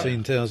was. for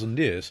 18,000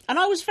 years. And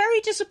I was very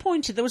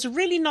disappointed. There was a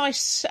really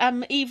nice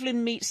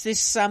Evelyn meets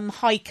this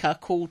hiker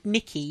called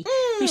Nikki,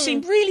 who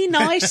seemed really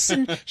nice,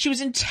 and she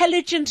was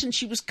intelligent, and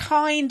she was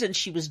kind, and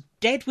she was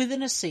dead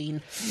within a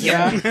scene.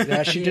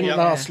 Yeah, she didn't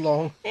last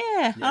long.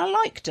 Yeah, I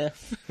liked her.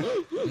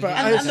 But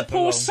And the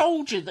poor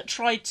soldier that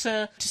tried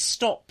to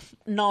stop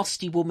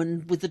Nasty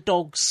Woman with the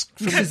dogs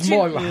from, Mrs.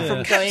 Moira.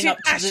 from Captain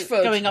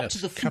going up to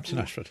the Captain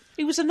Ashford.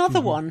 He was another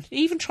one. He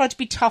even tried to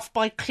be tough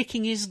by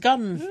clicking his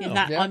gun in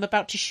that Yeah. I'm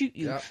about to shoot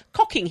you. Yeah.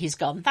 Cocking his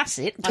gun, that's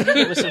it. I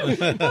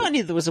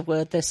knew there was a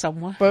word there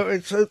somewhere.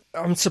 But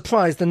I'm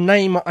surprised. The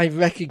name I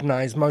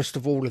recognise most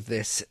of all of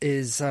this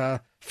is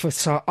for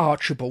Sir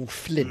Archibald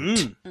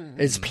Flint.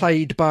 Is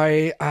played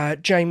by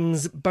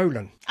James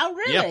Bolan. Oh,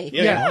 really?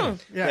 Yeah,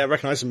 I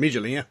recognise him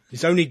immediately, yeah.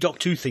 His only Doc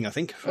 2 thing, I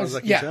think, as far as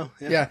I can tell.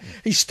 Yeah.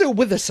 He's still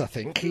with us, I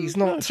think. He's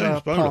not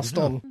James Bolan, passed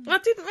no. on. I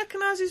didn't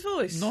recognise his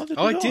voice. Neither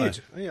Oh, I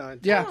did. Yeah, I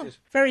Yeah. did.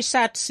 Very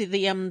sad to see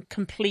the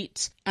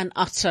complete and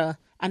utter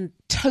and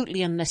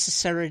totally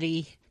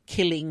unnecessarily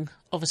killing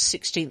of a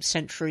 16th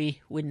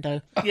century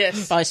window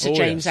Yes. by Sir Oh,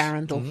 James yes.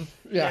 Arundel.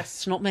 Yes.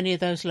 There's not many of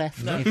those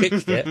left. He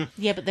fixed it.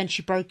 Yeah, but then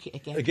she broke it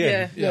again.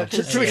 Again, Yeah,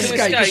 to To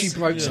escape, escape. she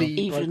broke the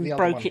Even the other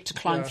broke one. it to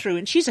climb Yeah. through,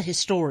 and she's a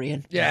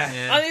historian. Yeah.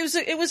 And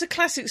it was a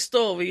classic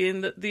story in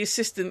that the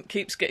assistant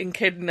keeps getting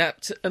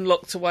kidnapped and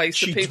locked away,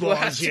 so She people was,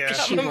 have to yeah.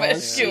 come She and was,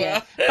 rescue yeah.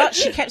 her. But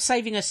she kept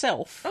saving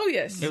herself. Oh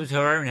yes, It was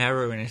her own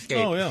heroin escape.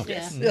 Oh, yeah.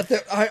 Yeah. Yeah,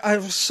 I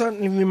was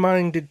certainly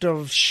reminded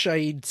of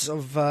shades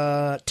of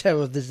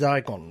Terror of the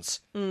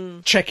Zygons.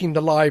 Checking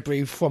the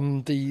library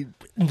from the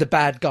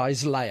bad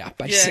guy's lair,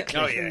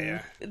 basically. Oh,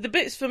 yeah. the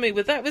bits for me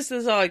were that was the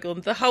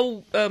Zygon. The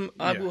whole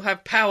I will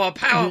have power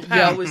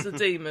Yeah. was the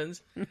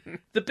demons.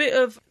 The bit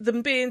of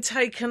them being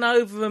taken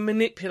over and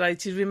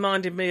manipulated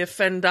reminded me of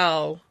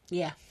Fendal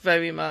Yeah.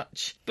 very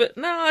much. But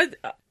no,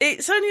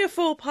 it's only a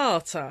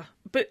 4-parter.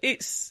 But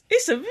it's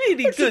a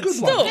really good good one.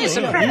 story. It's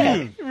a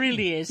cracker. It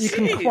really is. You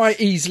can It is.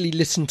 quite easily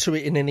listen to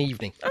it in an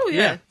evening. Oh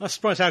yeah. I was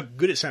surprised how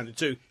good it sounded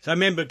too. So I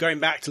remember going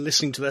back to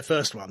listening to their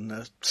first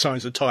one,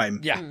 Signs of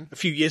Time, Yeah. a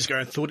few years ago,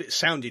 and thought it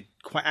sounded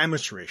quite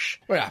amateurish.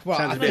 Well, I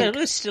Sounds a think bit-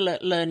 They're still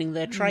learning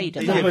their trade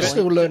at they that were point.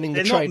 still learning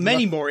the There are trade. not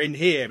many more in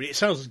here, but it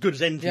sounds as good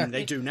as anything Yeah.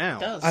 they do now.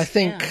 Does, I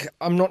think, yeah.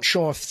 I'm not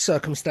sure if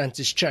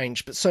circumstances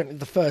changed, but certainly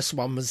the first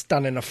one was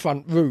done in a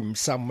front room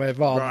somewhere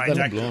rather Right, than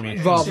exactly.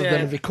 rather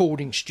than Yeah. a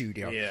recording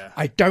studio. Yeah.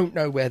 I don't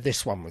know where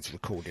this one was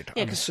recorded.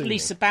 Yeah, I'm because assuming.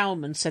 Lisa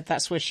Bauman said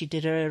that's where she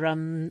did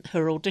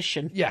her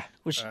audition. Yeah.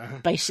 Was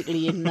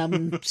basically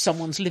in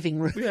someone's living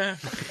room. Yeah.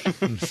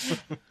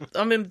 I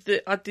remember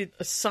I did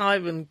a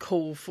siren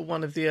call for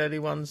one of the early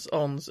ones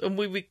on, and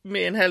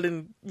me and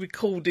Helen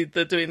recorded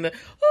doing the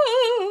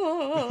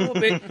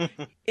bit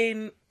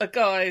in a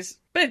guy's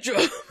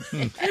bedroom.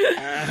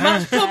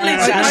 Much probably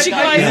to the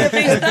chagrin of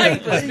his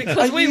neighbours,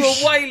 because we were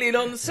wailing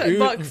on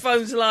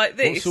microphones like What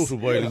this. sort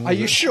of wailing? Are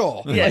you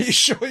sure? Yes. Are you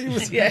sure he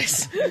was?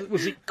 Yes.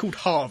 Was it called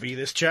Harvey,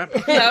 this chap?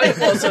 No, it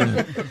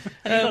wasn't.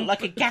 And you've got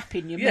like a gap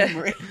in your yeah.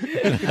 memory.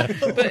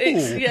 But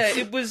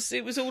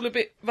it was all a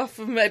bit rough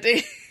and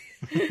ready.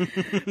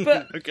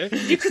 But Okay.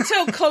 you could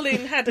tell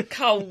Colin had a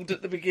cold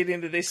at the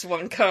beginning of this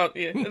one, can't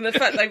you? And the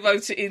fact they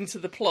wrote it into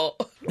the plot.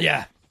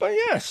 Yeah. But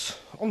yes,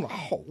 on the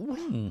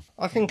whole,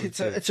 I think it's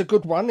a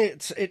good one.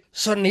 It's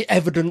certainly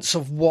evidence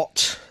of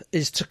what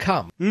is to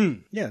come.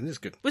 Yeah, this is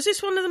good. Was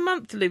this one of the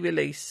monthly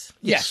release?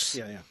 Yes.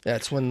 Yeah, yeah.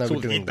 That's when they It's all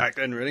were doing hit back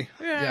then, really.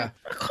 Yeah.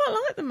 I quite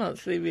like the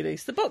monthly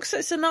release. The box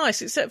sets are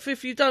nice, except for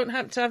if you don't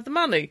happen to have the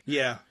money.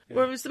 Yeah.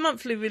 Whereas the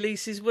monthly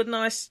releases were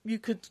nice. You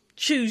could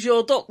choose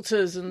your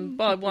doctors and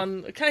buy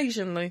one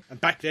occasionally.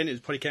 And back then,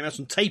 it probably came out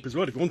on tape as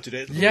well, if you wanted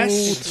it.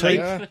 Yes. Tape.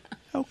 Yeah.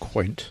 How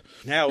quaint.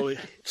 Now,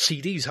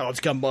 CD's hard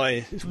to come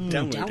by. It's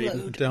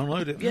downloaded.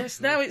 Download it. Yes,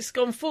 now it's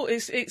gone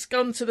it's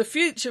gone to the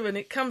future and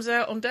it comes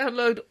out on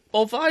download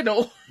or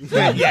vinyl.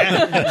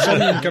 Yeah. Some of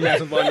them come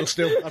out on vinyl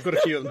still. I've got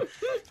a few of them.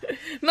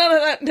 None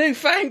of that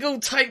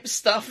newfangled tape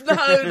stuff.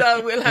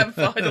 No, we'll have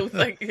vinyl,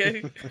 thank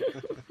you.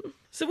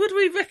 So would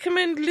we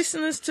recommend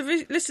listeners to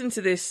listen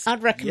to this?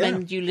 I'd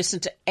recommend you listen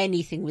to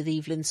anything with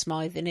Evelyn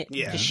Smythe in it,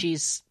 Yeah. because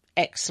she's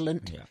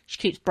excellent. She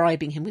keeps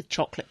bribing him with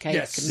chocolate cake.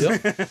 Yes.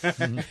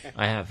 And...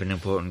 I have an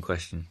important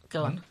question.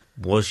 Go on.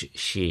 Was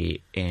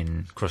she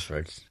in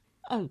Crossroads?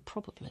 Oh,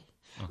 probably.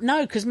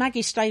 No, because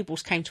Maggie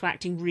Stables came to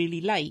acting really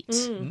late.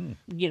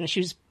 You know, she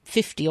was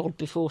 50 odd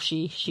before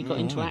she got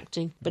into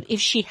acting. But if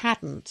she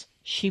hadn't,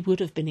 she would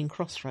have been in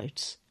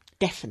Crossroads.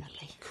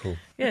 Definitely. Cool.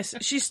 Yes,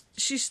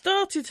 she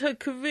started her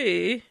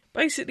career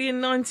basically in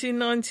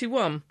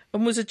 1991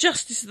 and was a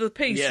Justice of the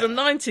Peace Yeah. from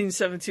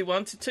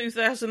 1971 to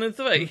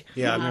 2003.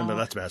 Yeah, I remember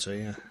that about her,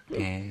 yeah.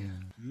 Yeah.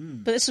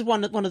 But this is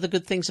one of the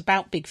good things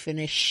about Big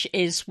Finish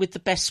is, with the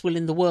best will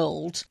in the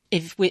world,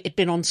 if it had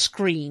been on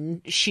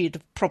screen, she'd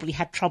have probably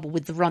had trouble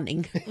with the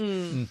running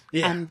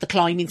Yeah. and the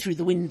climbing through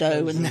the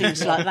window and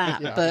things like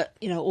that. But,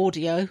 you know,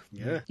 audio,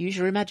 use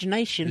your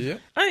imagination. Yeah.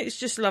 I think it's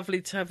just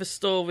lovely to have a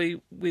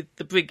story with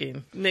the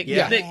Brigging.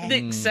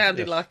 Nick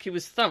sounded like he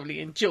was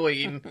thoroughly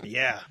enjoying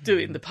Yeah.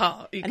 doing the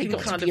part. You And he can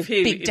got to kind be of a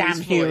hear big it in damn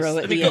his hero voice.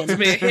 at And he the got end. to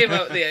be a hero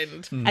at the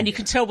end. And you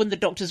can tell when the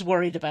doctor's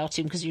worried about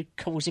him because he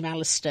calls him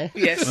Alistair.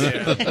 Yes.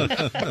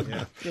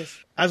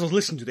 As I was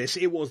listening to this,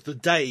 it was the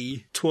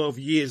day 12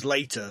 years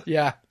later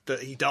Yeah.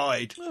 that he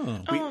died.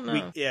 no.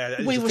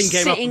 We the were thing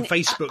came up sitting. on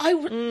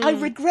Facebook. I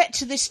regret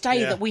to this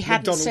day Yeah, that we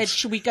hadn't McDonald's. said,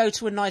 "Should we go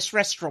to a nice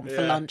restaurant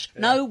for Yeah, lunch?"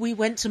 yeah. No, we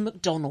went to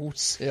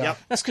McDonald's. Yeah. Yep.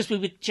 That's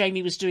because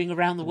Jamie was doing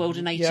Around the World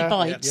in 80 Yeah,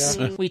 bites.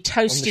 yeah. We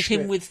toasted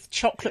him strip. with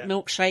chocolate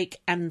milkshake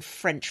and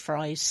French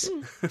fries.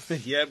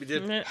 Yeah, we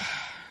did. Yeah.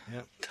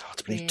 Yeah. Hard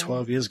to believe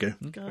 12 years ago.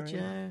 God,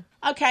 yeah.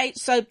 Okay,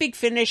 so Big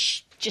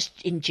Finish, just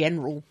in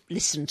general,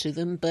 listen to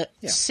them, but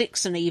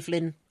Six and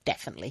Evelyn,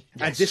 definitely.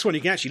 And this one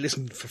you can actually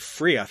listen for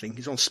free, I think.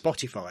 It's on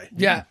Spotify.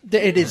 Yeah,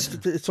 it is.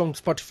 It's on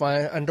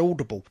Spotify and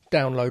Audible,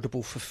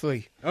 downloadable for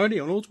free. Only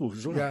on Audible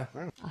as well. Yeah.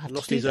 Wow. have to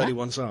Lost do these that. early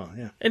ones are,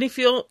 yeah. And if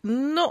you're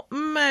not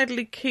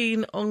madly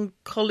keen on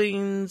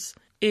Colin's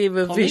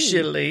era Colleen?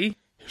 visually,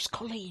 Who's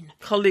Colleen?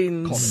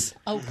 Collins.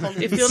 Oh,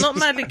 Colleen. If you're not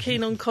madly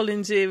keen on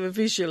Colin's era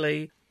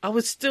visually, I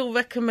would still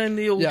recommend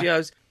the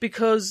audios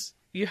because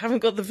you haven't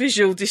got the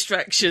visual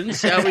distraction,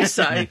 shall we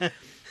say.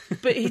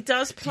 But he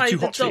does play Too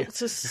the hot for you.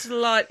 Doctor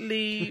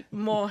slightly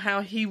more how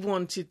he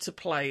wanted to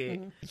play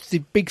it. The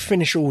Big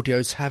Finish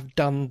audios have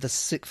done the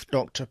Sixth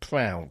Doctor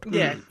proud.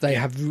 Yeah. They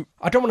have,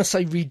 I don't want to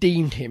say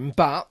redeemed him,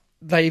 but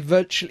they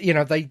virtually,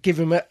 they give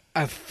him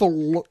a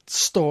full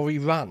story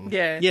run.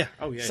 Yeah. Yeah,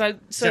 oh yeah.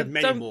 So had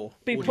many don't more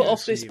be put audios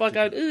off this than by you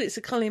going, ooh, it's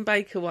a Colin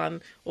Baker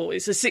one, or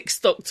it's a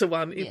Sixth Doctor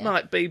one. It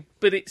might be,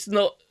 but it's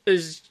not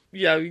as,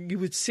 you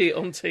would see it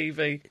on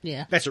TV.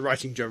 Yeah. Better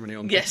writing Germany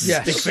on Yes.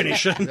 Yes. Big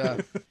Finish.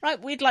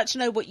 Right, we'd like to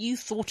know what you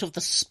thought of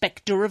the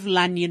Spectre of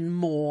Lanyon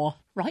Moor.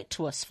 Write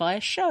to us via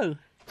show.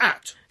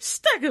 At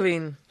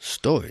Staggering.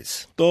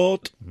 Stories.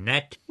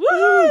 Net.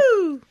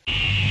 Woo!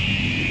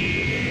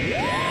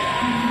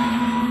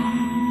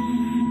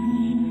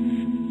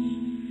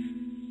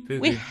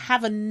 We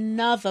have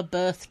another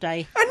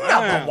birthday.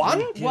 Another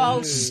one?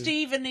 While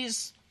Stephen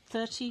is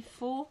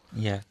 34,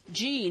 Yeah.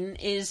 Jean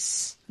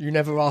is You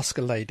never ask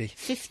a lady.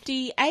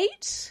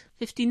 58,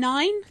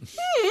 59,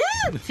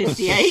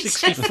 58.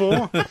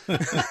 64.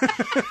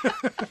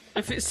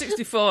 If it's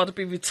 64, I'd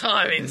be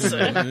retiring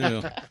soon.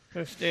 Yeah.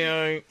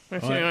 58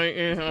 Right.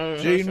 years old.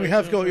 Gene, we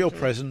have got your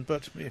present,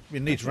 but it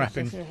needs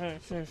wrapping.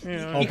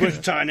 You could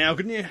retire now,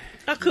 couldn't you?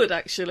 I could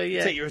actually,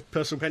 yeah. Take your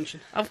personal pension.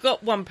 I've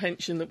got one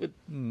pension that would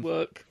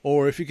work.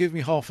 Or if you give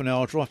me half an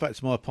hour, I'll drive back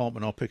to my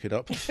apartment, I'll pick it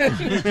up.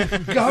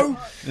 Go.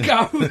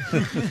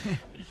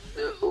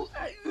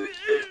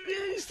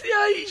 It's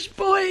the age,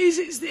 boys.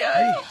 It's the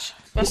age.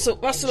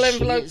 Russell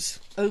envelopes.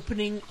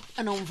 Opening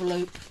an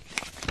envelope.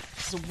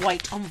 It's a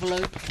white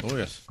envelope. Oh,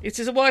 yes. It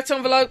is a white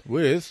envelope,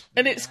 With?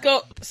 and it's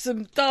got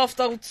some daft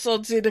old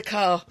sods in a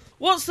car.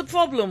 What's the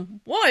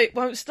problem? Why it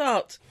won't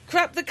start?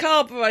 Crap the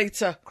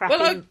carburetor. Crap in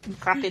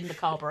the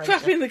carburetor.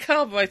 Crap in the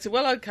carburetor.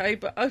 Well, okay,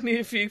 but only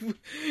if you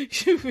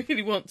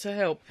really want to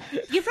help.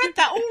 You've read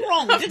that all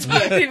wrong, didn't you?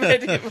 Totally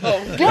read it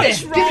wrong.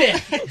 What's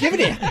wrong? Give it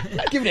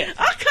here.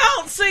 I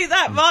can't see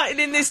that writing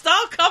in this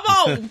dark. Come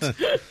on.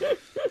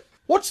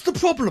 What's the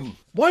problem?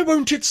 Why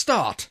won't it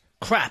start?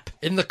 Crap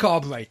in the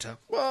carburetor.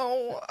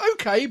 Well,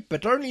 okay,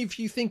 but only if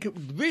you think it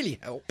would really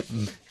help.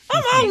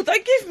 I'm old. They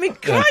give me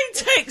grey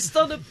text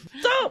on a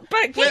dark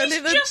background He's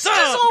in the just dark.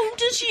 as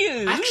old as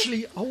you.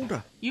 Actually,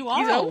 older. You are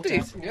He's older.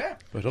 oldest. Yeah.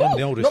 But I'm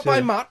the oldest Not by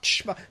here.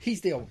 much, but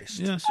he's the oldest.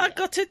 Yes. I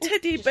got a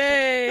teddy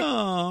bear.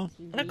 Oh.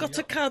 I got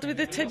a card with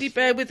a teddy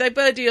bear with a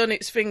birdie on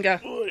its finger.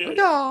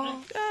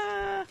 No.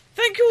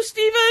 Thank you,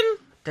 Stephen.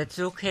 That's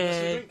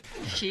okay.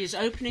 She is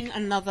opening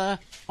another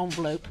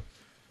envelope.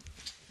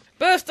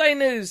 Birthday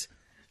news.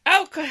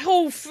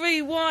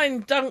 Alcohol-free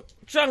wine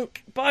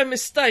drunk by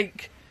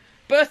mistake.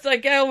 Birthday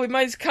girl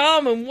remains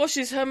calm and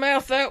washes her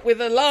mouth out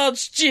with a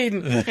large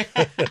gin.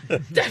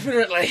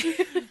 Definitely.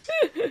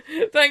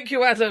 Thank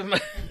you, Adam.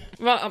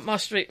 Right up my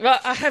street. Right,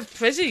 I have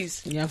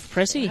prezzies. You have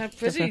Prezi. I have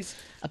prezzies.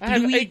 A I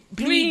have bluey, a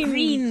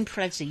green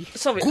Prezi.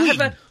 Sorry, I have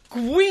a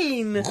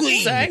green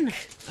sack.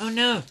 Oh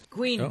no,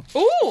 Queen.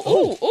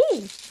 Oh.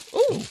 Ooh.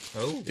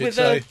 Oh. With It's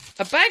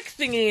a bag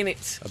thingy in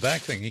it. a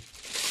bag thingy.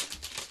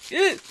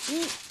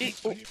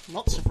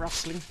 Lots of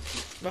rustling.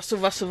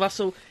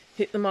 Rustle.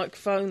 Hit the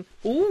microphone.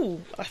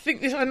 Ooh,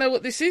 I know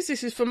what this is.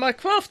 This is for my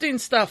crafting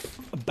stuff.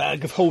 A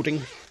bag of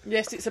holding.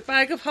 Yes, it's a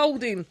bag of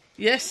holding.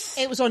 Yes.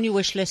 It was on your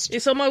wish list.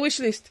 It's on my wish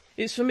list.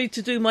 It's for me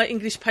to do my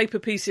English paper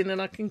piecing,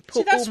 and I can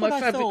put that's all my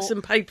what I fabrics thought.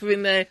 and paper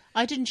in there,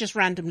 I didn't just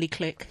randomly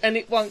click. and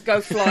it won't go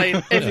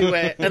flying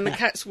everywhere. And the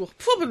cats will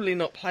probably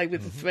not play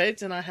with the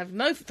threads, and I have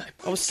no...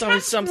 I was sewing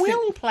Cats something...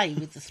 will play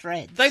with the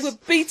threads. They were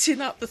beating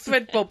up the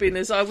thread bobbin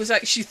as I was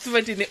actually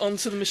threading it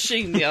onto the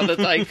machine the other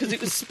day because it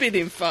was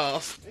spinning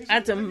fast.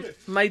 Adam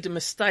made a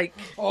mistake.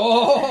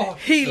 Oh.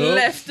 He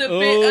left a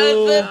bit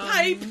of the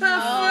paper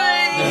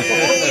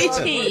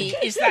free.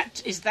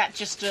 Is that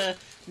just a...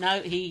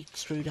 No, he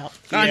screwed up.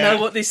 I know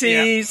what this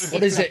is.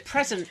 What is A it?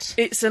 present.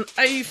 It's an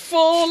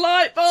A4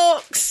 light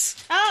box.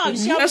 Oh,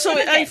 see, I was That's all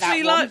going to it, get that A3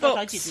 one, light but I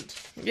box.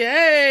 didn't.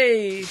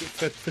 Yay!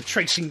 For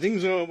tracing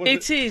things, or what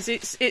It is.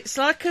 It's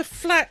like a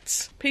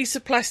flat piece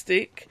of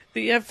plastic that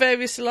you have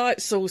various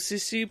light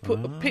sources. So you put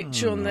a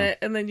picture on there,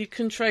 and then you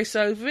can trace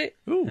over it.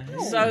 Ooh.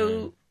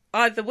 So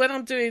either when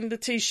I'm doing the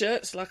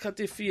T-shirts, like I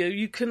did for you,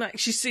 you can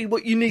actually see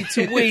what you need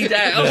to weed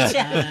out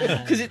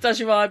because it does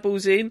your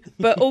eyeballs in.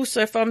 But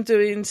also if I'm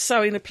doing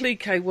sewing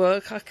applique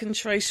work, I can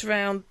trace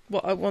around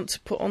what I want to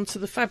put onto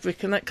the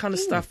fabric and that kind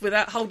of stuff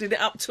without holding it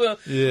up to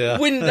a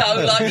window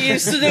like you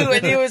used to do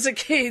when you was a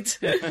kid.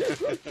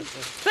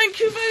 Thank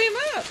you very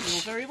much.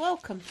 You're very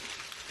welcome.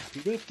 Happy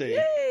birthday.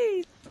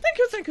 Yay.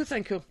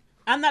 Thank you.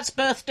 And that's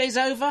birthdays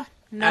over.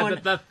 No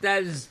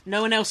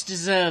one else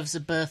deserves a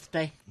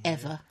birthday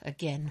ever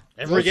again.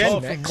 Ever again?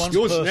 Apart from one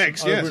Yours person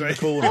next, over yes. in the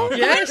corner.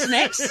 Yes,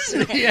 next,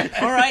 isn't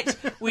it? All right,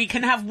 we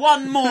can have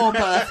one more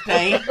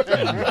birthday,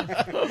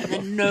 and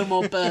then no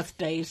more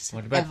birthdays.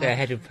 What about ever. the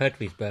head of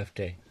Pertwee's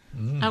birthday?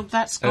 Oh,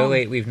 that's gone. Oh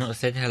wait, we've not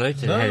said hello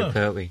to the head of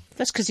Pertwee.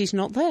 That's because he's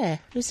not there,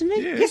 isn't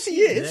he? Yes,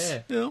 he is.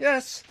 Yeah.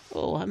 Yes.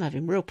 Oh, I'm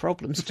having real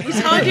problems. He's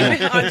hiding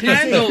behind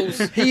handles.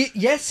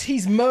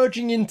 He's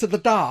merging into the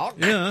dark.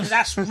 Yeah.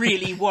 That's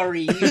really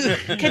worrying.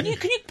 Can you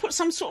put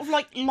some sort of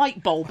like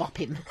light bulb up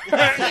him?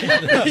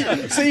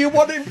 So you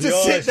want him to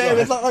sit there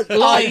with like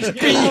light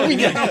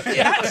beaming out?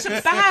 That's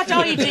a bad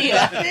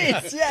idea.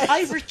 Yes, yes.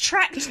 I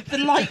retract the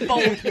light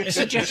bulb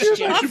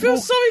suggestion. I feel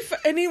sorry for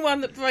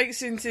anyone that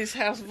breaks into his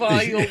house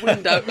via your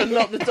window and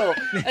not the door.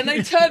 And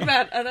they turn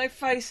round and they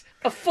face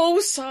a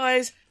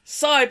full-size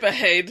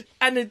cyberhead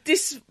and a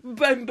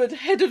dismembered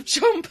head of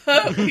John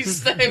Pertwee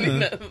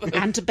staring at them.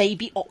 And a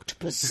baby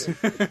octopus.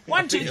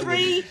 1, 2,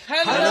 3.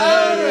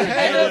 Hello,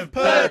 Head of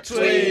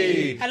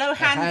Pertwee. Hello,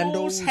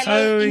 Handles. Handles. Hello,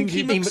 Hello,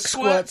 Inky Inky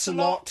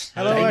McSquirts-a-lot.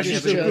 Hello, Danger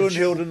Ashes of Jones.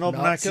 Brunhilde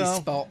Nazi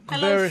Knobnacker. Spock.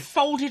 Hello, Very-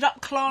 folded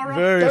up Clara.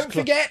 Various Don't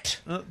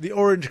forget. the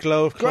orange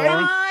glow of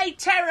Clara. Hi,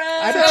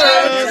 Terror.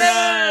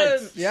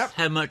 Terrence. Yep.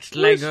 How much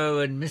Lego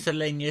and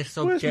miscellaneous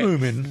Where's objects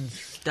Moomin? and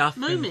stuff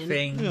Moomin. and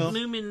things.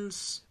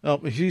 Moomin's. Oh,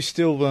 he's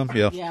still,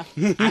 yeah. Yeah.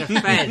 Hello,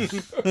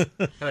 Fez.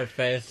 Hello,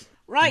 Fez.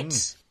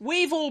 Right.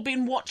 We've all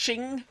been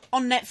watching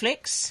on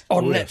Netflix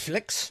On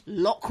Netflix.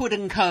 Lockwood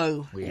and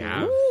Co. We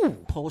have.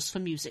 Pause for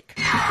music.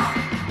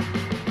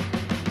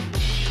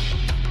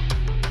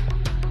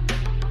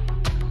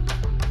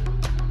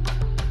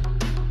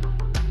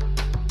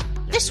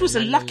 This was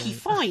a lucky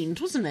find,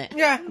 wasn't it?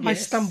 Yeah, I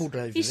stumbled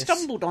over He this.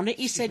 stumbled on it.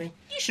 He said,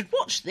 "You should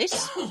watch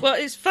this." Well,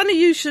 it's funny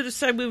you should have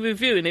said we're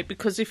reviewing it,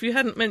 because if you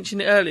hadn't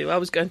mentioned it earlier, I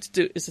was going to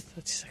do it as a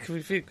 30-second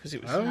review, because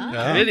it was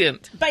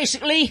brilliant.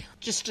 Basically,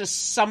 just to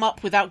sum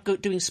up without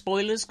doing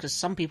spoilers, because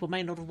some people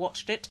may not have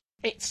watched it,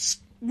 it's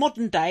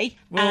modern day,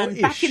 and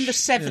back in the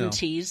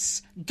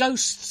 70s,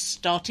 ghosts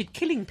started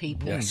killing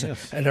people. Yes,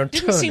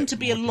 Didn't seem to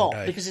be a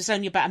lot, because it's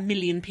only about 1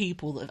 million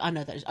people. I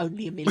know that it's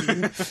only 1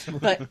 million,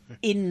 but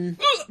in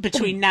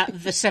between now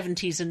the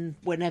 70s and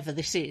whenever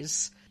this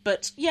is.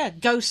 But yeah,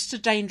 ghosts are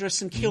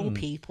dangerous and kill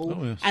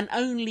people, and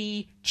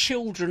only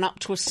children up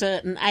to a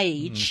certain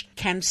age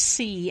can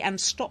see and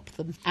stop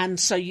them. And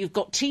so you've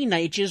got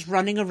teenagers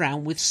running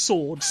around with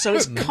swords. So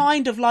it's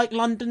kind of like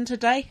London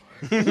today.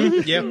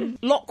 Yeah.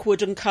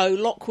 Lockwood and Co.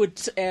 Lockwood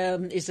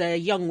is a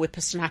young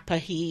whippersnapper.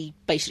 He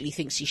basically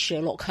thinks he's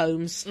Sherlock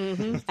Holmes.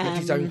 Got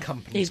his own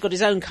company. He's got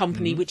his own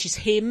company, which is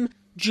him,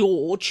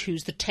 George,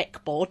 who's the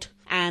tech bod,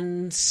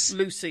 and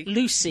Lucy.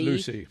 Lucy's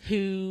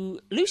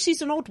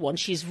an odd one.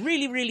 She's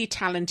really, really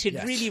talented,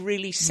 really,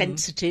 really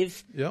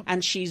sensitive,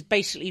 and she's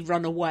basically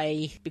run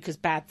away because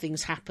bad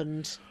things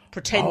happened.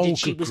 Pretended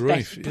she was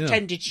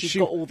pretended she'd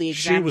got all the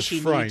exams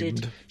she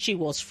needed. She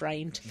was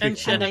framed. And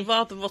she had a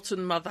rather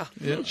rotten mother.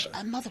 Yeah.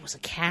 Her mother was a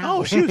cow.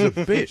 Oh, she was a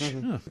bitch.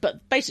 Yeah.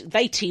 But basically,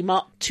 they team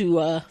up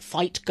to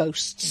fight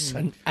ghosts.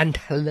 And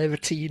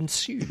hilarity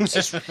ensues.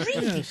 It's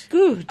really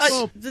good.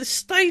 The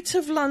state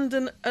of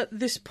London at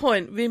this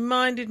point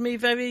reminded me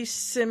very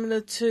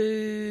similar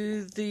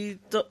to the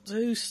Doctor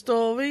Who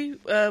story.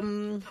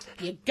 You're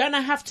going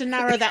to have to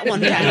narrow that one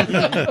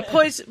down.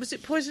 Was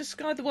it Poison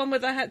Sky, the one where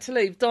they had to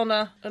leave?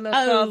 Donna and her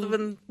father,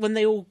 and when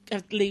they all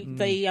leave,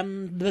 they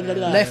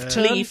Left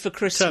turn? leave for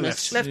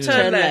Christmas. left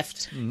turn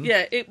left.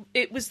 Yeah,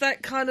 it was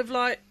that kind of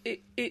like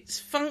it's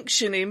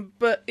functioning,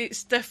 but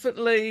it's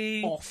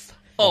definitely off.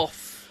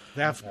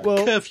 They have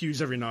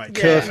curfews every night.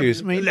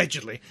 Curfews. I mean,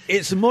 allegedly.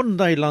 It's a modern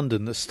day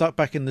London that's stuck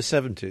back in the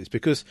 70s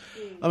because,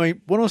 I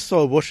mean, when I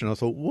started watching, I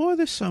thought, why are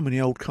there so many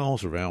old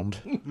cars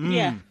around?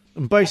 Yeah.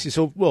 And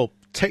basically,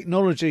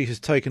 technology has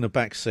taken a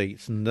back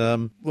seat, and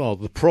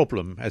the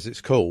problem, as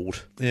it's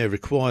called,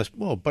 requires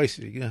I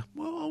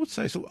would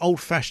say sort of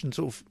old-fashioned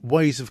sort of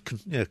ways of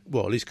at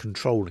least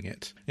controlling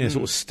it.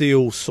 Sort of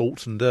steel,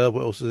 salt, and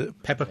what else is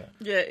it? Pepper.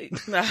 Yeah,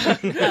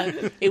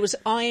 It was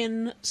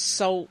iron,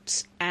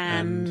 salt,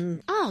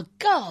 and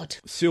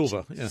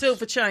silver. Yeah.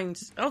 silver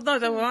chains. Oh no,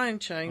 they were iron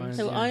chains.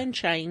 There were iron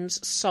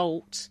chains,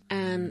 salt,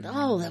 and there was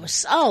There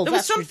was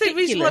that's something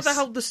reason why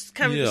ridiculous. they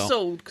carry the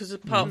sword, because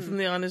apart from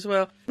the iron as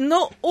well,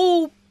 not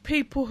all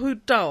people who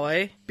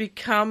die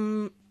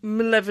become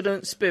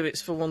malevolent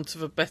spirits, for want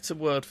of a better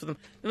word for them.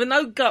 There are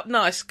no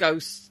nice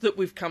ghosts that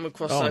we've come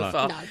across so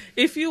far. No.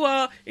 If you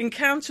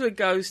encounter a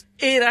ghost,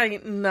 it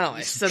ain't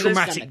nice. So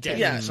traumatic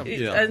death or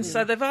something. And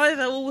so they've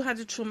either all had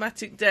a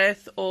traumatic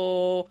death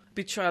or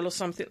betrayal or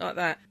something like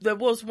that. There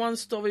was one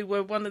story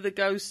where one of the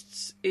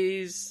ghosts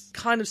is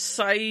kind of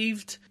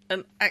saved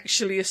and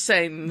actually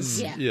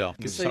ascends.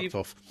 Gets So sucked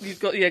off. You've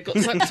got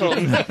sucked off.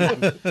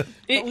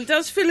 It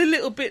does feel a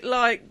little bit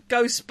like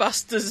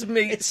Ghostbusters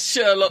meets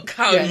Sherlock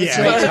Holmes.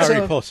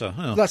 Harry Potter.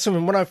 Yeah. That's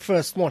something, when I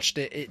first watched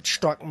it, it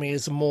struck me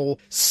as a more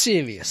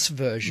serious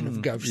version of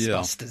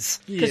Ghostbusters.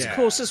 Because, of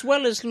course, as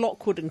well as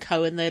Lockwood and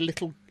Co. and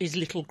his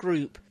little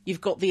group, you've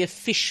got the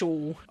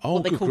official,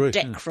 what they call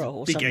DECRA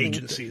or big something.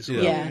 agencies.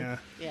 Yeah.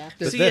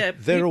 But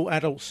they're all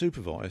adult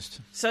supervised.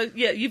 So,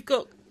 you've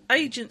got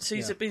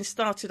agencies that have been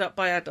started up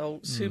by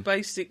adults who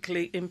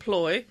basically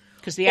employ...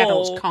 Because the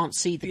adults can't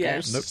see the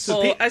ghosts.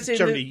 Or, as in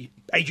generally,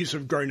 agents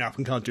have grown up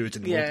and can't do it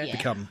anymore.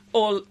 Become.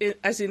 Or,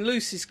 as in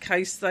Lucy's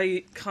case,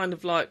 they kind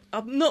of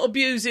not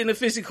abuse in a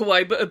physical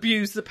way, but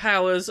abuse the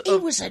powers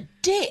of... He was a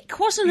dick,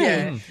 wasn't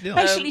he? Yeah.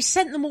 Basically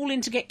sent them all in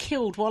to get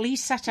killed while he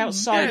sat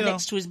outside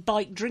next to his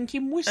bike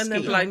drinking whiskey. And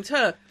then blamed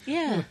her.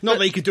 Yeah. Not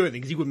that he could do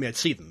anything, because he wouldn't be able to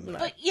see them.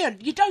 But,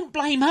 you don't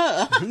blame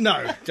her.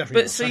 No, definitely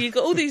But not. so you've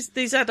got all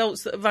these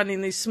adults that are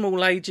running these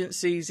small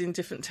agencies in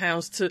different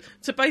towns to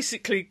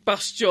basically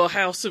bust your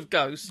house of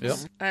ghosts. Yep.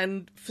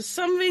 And for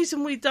some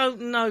reason we don't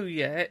know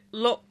yet,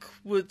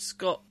 Lockwood's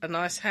got a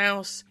nice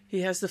house. He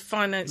has the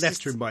finances...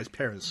 Left to him by his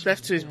parents.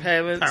 Left to his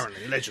parents.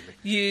 Apparently, allegedly.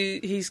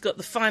 He's got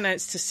the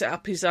finance to set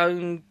up his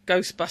own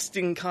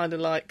ghost-busting kind of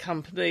like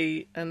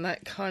company and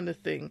that kind of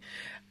thing.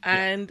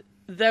 And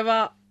there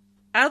are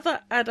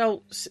other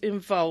adults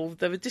involved.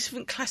 There are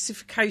different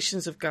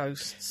classifications of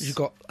ghosts. You've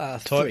got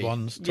Type three.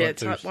 1s, Yeah, Type 2s.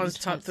 type 1s,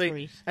 type 3.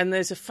 three. And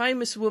there's a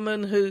famous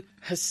woman who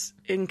has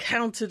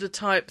encountered a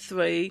type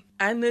 3,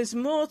 and there's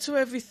more to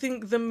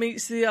everything than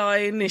meets the eye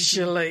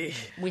initially.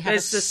 We have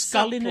There's a the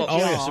skull in a subplot. Oh,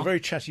 jar. yes, a very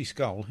chatty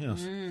skull,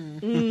 yes.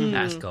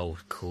 That's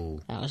gold.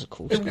 Cool. That was a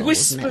cool The skull, wasn't it?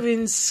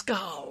 whispering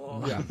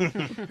skull.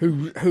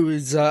 Who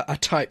is a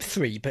type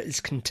 3 but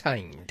is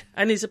contained.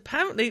 And is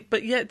apparently,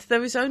 but yet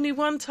there is only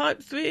one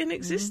type 3 in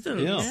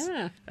existence.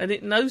 Yeah. And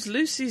it knows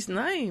Lucy's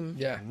name.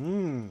 Yeah.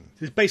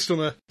 It's based on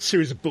a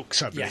series of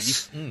books, I believe.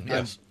 Yes.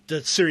 Yes.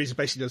 the series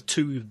basically does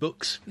 2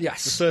 books.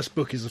 Yes. The first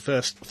book is the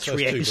first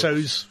 3 2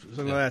 episodes,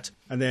 something like that,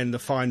 and then the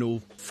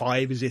final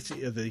 5 is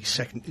the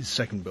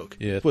second book.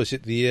 Yeah. Was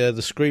it the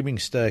Screaming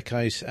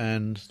Staircase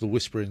and the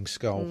Whispering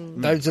Skull?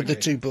 Those are the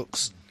 2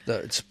 books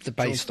that it's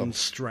based Jonathan on.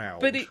 Stroud.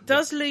 But it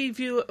does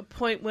leave you at a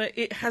point where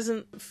it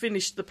hasn't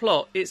finished the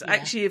plot. It's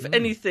actually, if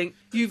anything,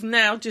 you've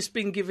now just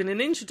been given an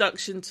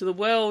introduction to the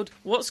world,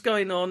 what's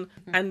going on,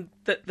 and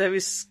that there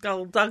is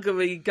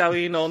skullduggery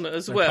going on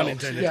as well.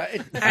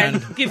 Yeah,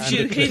 And gives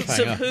you a hints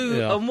of cliffhanger. who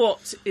Yeah. and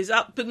what is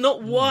up, but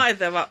not why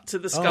they're up to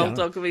the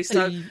skullduggery.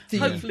 So The-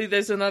 hopefully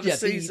there's another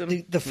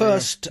season. the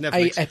first Netflix.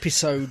 8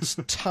 episodes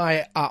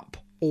tie up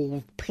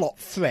all plot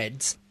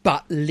threads,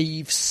 but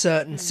leave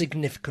certain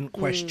significant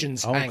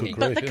questions Oh, good hanging. grief.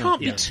 But there Yeah. can't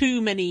be too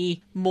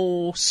many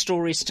more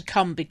stories to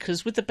come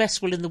because, with the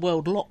best will in the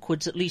world,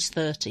 Lockwood's at least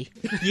 30.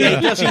 Yeah,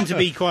 it does seem to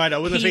be quite. I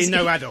wouldn't He's- say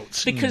no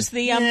adults. Because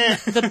the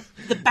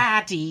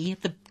baddie,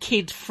 the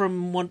kid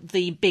from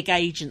the big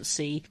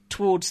agency,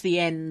 towards the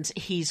end,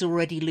 he's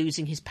already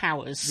losing his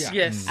powers. Yeah.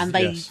 Yes. And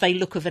they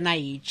look of an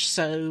age,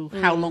 so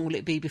how long will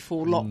it be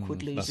before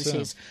Lockwood loses that's it.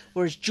 his?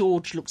 Whereas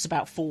George looks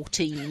about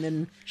 14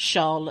 and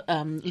Charlotte,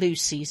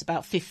 Lucy's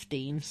about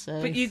 15.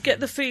 So But you get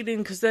the feeling,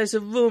 because there's a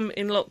room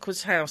in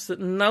Lockwood's house that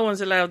no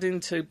one's allowed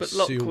into but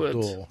Sealed Lockwood.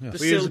 door, yeah. The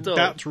He was sealed door.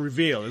 about to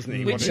reveal, isn't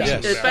he? Which what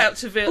it is is? about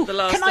to reveal at the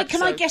last can I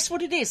episode. guess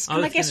what it is? I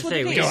Can I was guess going what to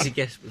it say, we is? need to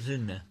guess what's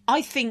in there.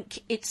 I think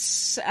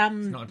it's not a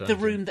the dungeon.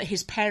 room that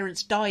his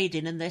parents died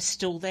in, and they're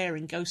still there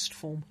in ghost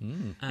form,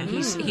 and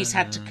he's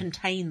had to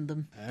contain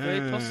them. Very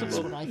That's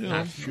possible. what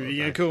I think.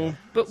 Yeah, cool.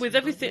 But with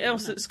everything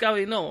else that's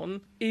going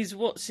on, is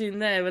what's in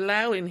there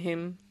allowing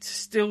him to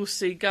still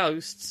see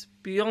ghosts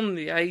beyond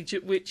the age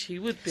at which he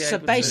would be So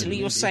able basically, to.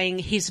 you're saying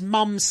his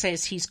mum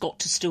says he's got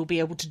to still be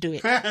able to do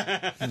it.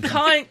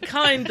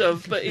 kind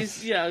of, but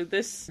is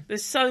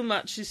there's so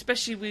much,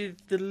 especially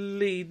with the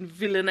lead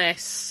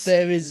villainess.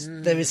 There is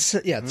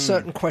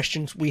certain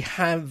questions. We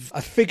have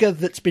a figure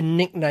that's been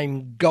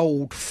nicknamed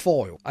Gold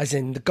Foil, as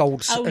in the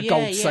gold saber,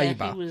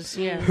 he was,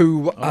 yeah.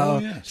 who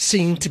yes.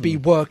 seem to be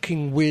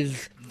working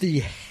with the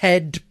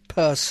head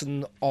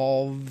person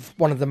of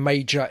one of the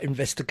major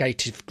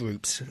investigative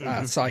groups,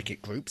 psychic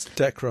groups.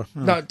 Decra.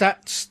 No,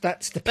 that's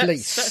the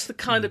police. That's the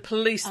kind of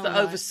police that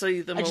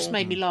oversee them It all. just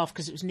made me laugh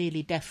because it was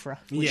nearly Defra,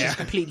 which Yeah. is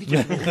completely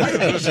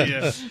different.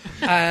 Yeah.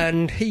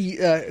 And he,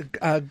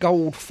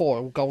 Gold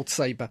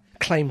Saber,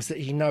 claims that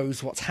he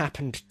knows what's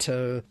happened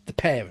to the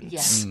parents.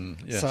 Yes.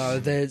 Yes. So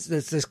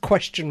there's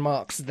question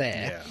marks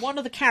there. One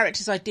of the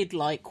characters I did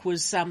like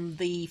was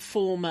the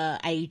former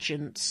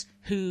agent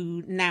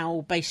who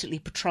now basically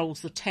patrols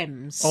the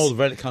Thames. Oh, the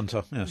Relic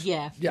Hunter. Yes.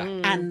 Yeah. Yeah.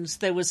 And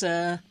there was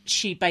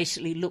she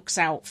basically looks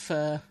out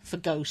for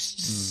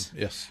ghosts.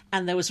 Yes.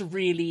 And there was it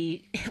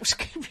was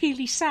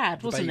really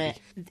sad, wasn't baby.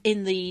 it?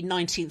 In the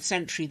 19th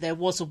century, there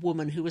was a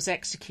woman who was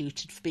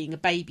executed for being a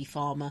baby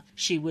farmer.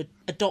 She would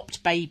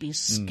adopt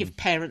babies, give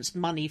parents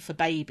money for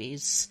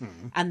babies,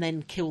 and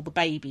then kill the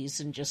babies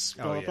and just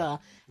blah, blah, blah.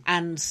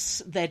 And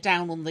they're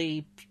down on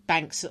the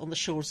banks, on the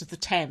shores of the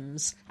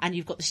Thames, and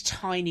you've got this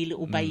tiny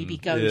little baby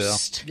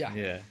ghost. Yeah.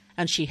 Yeah.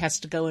 And she has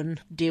to go and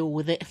deal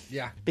with it.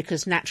 Yeah.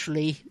 Because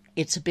naturally,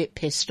 it's a bit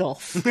pissed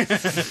off.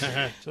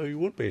 So you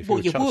would be if Well,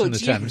 you you were chucked in would,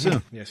 the yeah. Thames. Yeah.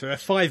 Yeah, so there are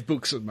 5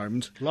 books at the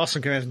moment. Last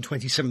one came out in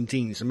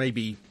 2017, so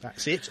maybe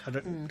that's it. I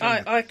don't.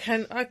 I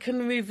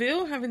can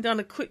reveal, having done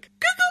a quick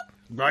Google.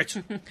 Right.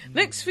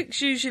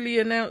 Netflix usually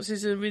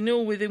announces a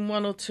renewal within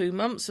 1 or 2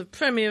 months of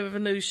premiere of a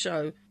new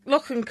show.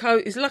 Lock & Co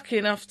is lucky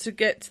enough to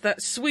get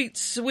that sweet,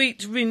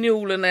 sweet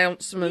renewal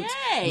announcement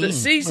Yay! that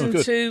season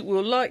good. 2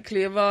 will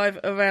likely arrive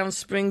around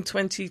spring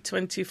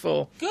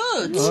 2024. Good.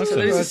 Oh, So okay.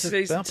 this Well, is it's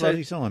season about 2.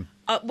 bloody time.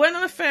 When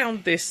I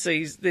found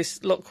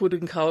this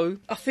Lockwood & Co,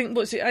 I think,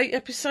 was it 8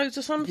 episodes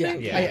or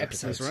something? Yeah. 8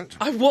 episodes. That's right.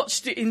 I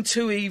watched it in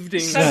 2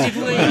 evenings. So did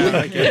we.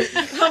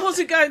 I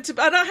wasn't going to...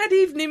 And I had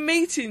evening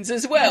meetings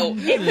as well.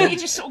 It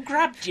just sort of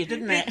grabbed you,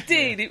 didn't it? It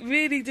did, it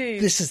really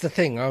did. This is the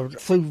thing.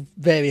 Through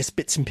various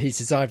bits and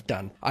pieces I've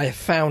done, I have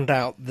found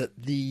out that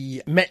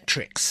the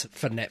metrics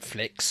for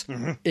Netflix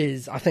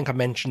is, I think I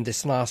mentioned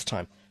this last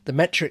time, the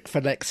metric for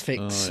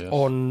Netflix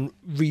on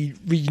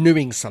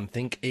renewing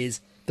something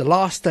is the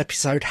last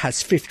episode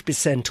has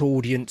 50%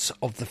 audience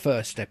of the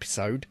first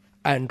episode,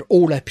 and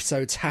all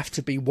episodes have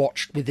to be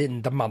watched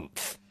within the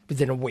month,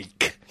 within a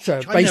week. So I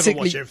never basically,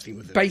 watch everything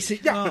within a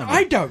week.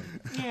 I don't.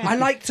 I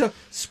like to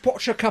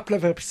watch a couple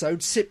of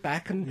episodes, sit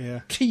back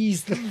and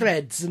tease the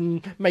threads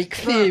and make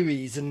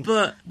theories.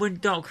 But when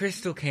Dark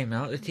Crystal came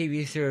out, the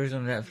TV series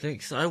on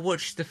Netflix, I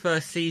watched the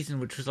first season,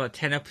 which was like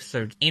 10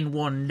 episodes, in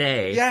one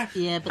day. Yeah.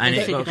 Yeah, but And they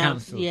it got figured out.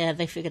 cancelled. Yeah,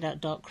 they figured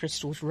out Dark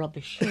Crystal's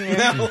rubbish.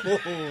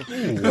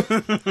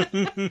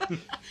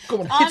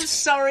 Go on, I'm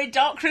sorry,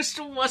 Dark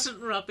Crystal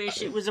wasn't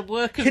rubbish. It was a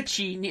work of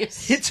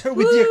genius. hit her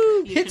with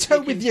your hit her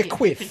You with can your hit-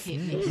 quiff. you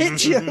can hit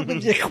Hit you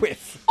with your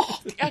quiff. Oh,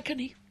 the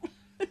agony.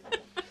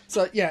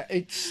 So yeah,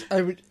 it's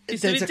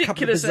It's there's a a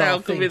couple of ridiculous bizarre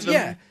algorithm. things.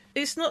 Yeah.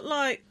 It's not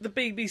like the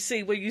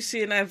BBC where you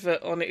see an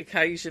advert on it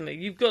occasionally.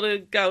 You've got to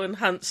go and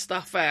hunt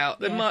stuff out.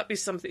 There Yeah. might be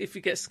something, if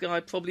you get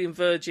Sky, probably in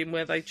Virgin,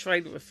 where they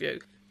trailer a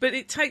few. but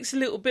it takes a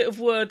little bit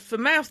of word for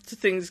mouth to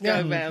things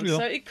go around. Yeah.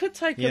 So it could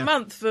take a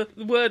month for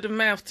the word of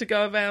mouth to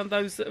go around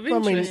those that are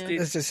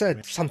interested. As I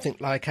said, something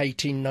like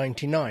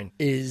 1899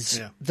 is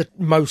the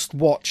most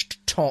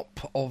watched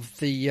top of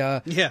the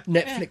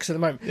Netflix at the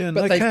moment. Yeah, and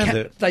but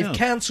they've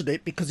cancelled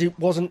it because it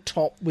wasn't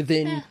top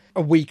within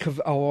a week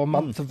or a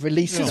month of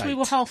release Because date. we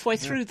were halfway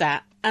through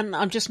that, and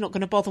I'm just not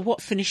going to bother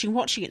finishing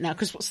watching it now,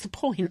 because what's the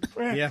point?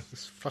 Yeah,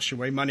 it's flushing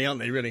away money, aren't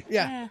they, really?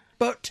 Yeah.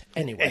 But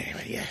anyway.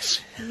 Yes.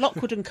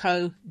 Lockwood &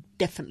 Co.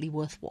 definitely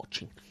worth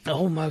watching.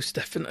 Oh, most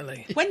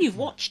definitely. When you've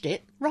watched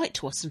it, write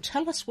to us and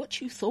tell us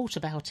what you thought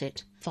about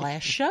it via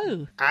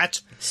show.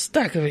 At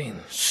Staggering.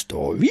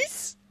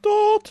 Stories?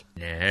 Nerd.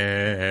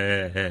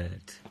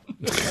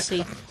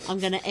 See, I'm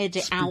going to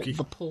edit out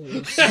the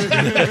pause. So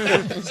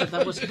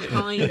that was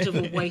kind of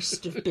a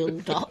waste of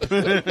build-up.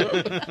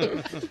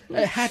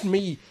 It had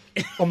me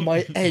on my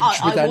edge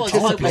with I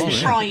anticipation.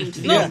 was trying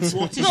to think,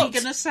 what is he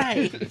going to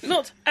say?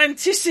 Not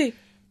anticipate.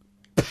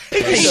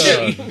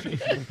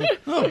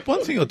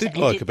 One thing I did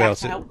like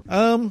about it,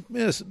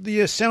 yes, the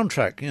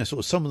soundtrack. Sort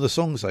of some of the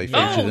songs they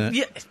featured in it.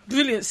 Yeah,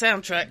 brilliant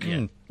soundtrack.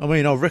 Yeah. I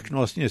mean, I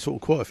recognise, sort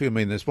of quite a few. I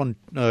mean, there's one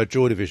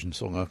Joy Division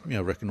song I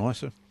recognise.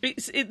 So.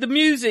 The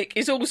music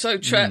is also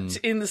trapped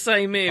in the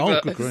same era. Oh,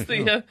 good as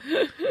grief,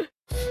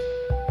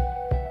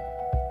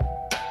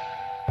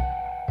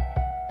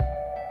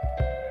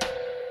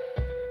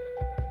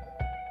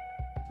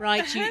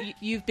 Right,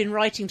 you've been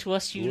writing to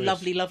us, you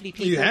lovely, lovely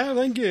people. Yeah,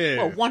 thank you.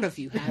 Well, one of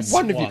you has.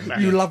 One of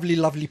you lovely,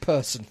 lovely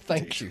person.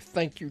 Thank you,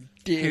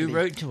 dearly. Who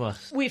wrote to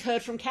us? We've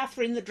heard from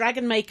Catherine, the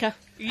Dragon Maker.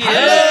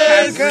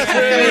 Hello,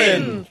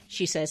 Catherine.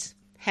 She says,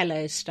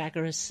 hello,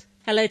 Staggerers.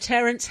 Hello,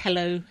 Terence.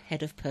 Hello,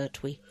 Head of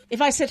Pertwee.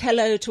 If I said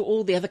hello to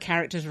all the other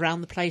characters around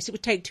the place, it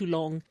would take too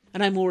long,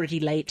 and I'm already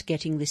late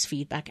getting this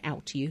feedback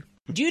out to you.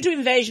 Due to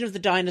Invasion of the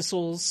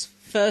Dinosaurs,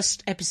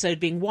 first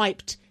episode being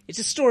wiped, it's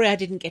a story I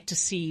didn't get to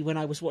see when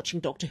I was watching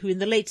Doctor Who in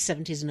the late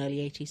 70s and early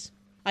 80s.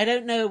 I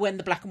don't know when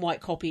the black and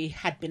white copy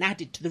had been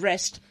added to the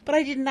rest, but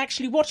I didn't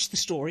actually watch the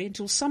story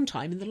until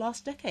sometime in the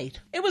last decade.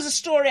 It was a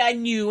story I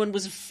knew and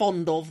was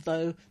fond of,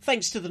 though,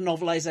 thanks to the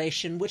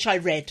novelisation, which I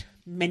read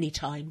many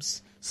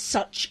times.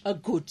 Such a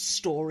good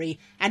story.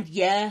 And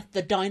yeah,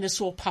 the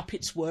dinosaur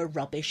puppets were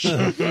rubbish.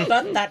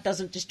 But that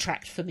doesn't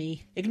detract for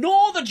me.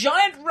 Ignore the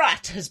giant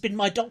rat has been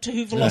my Doctor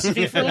Who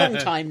philosophy for a long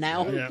time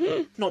now.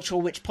 Not sure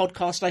which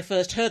podcast I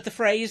first heard the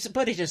phrase,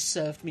 but it has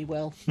served me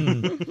well.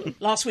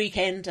 Last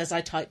weekend, as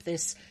I type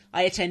this,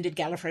 I attended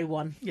Gallifrey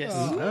 1. Yes.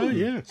 Oh,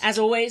 yes. As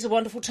always, a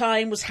wonderful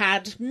time was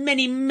had.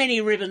 Many,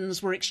 many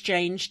ribbons were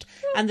exchanged,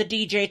 and the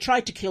DJ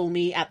tried to kill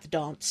me at the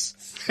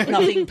dance.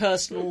 Nothing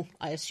personal,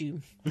 I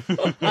assume.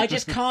 I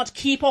just can't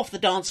keep off the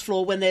dance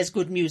floor when there's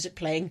good music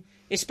playing,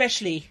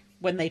 especially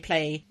when they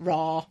play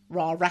Ra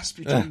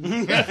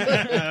Rasputin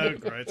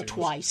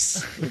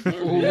twice.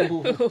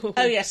 Oh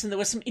yes, and there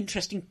were some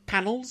interesting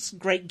panels,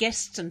 great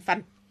guests, and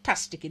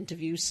fantastic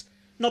interviews.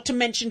 Not to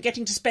mention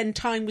getting to spend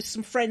time with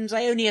some friends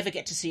I only ever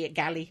get to see at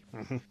Galley.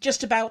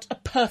 Just about a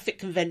perfect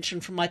convention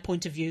from my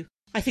point of view.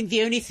 I think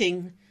the only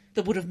thing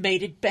that would have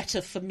made it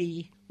better for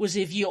me was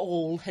if you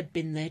all had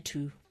been there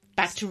too.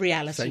 Back to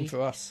reality. Same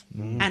for us.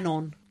 And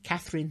on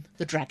Catherine,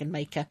 the Dragon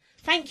Maker.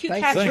 Thank you,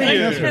 Thank Catherine.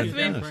 you. Thank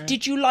you, Catherine.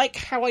 Did you like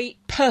how I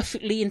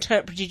perfectly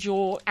interpreted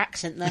your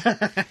accent there?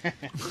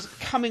 It was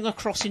coming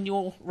across in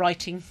your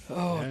writing.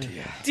 Oh,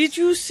 dear. Did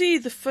you see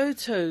the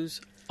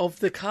photos of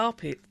the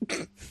carpet?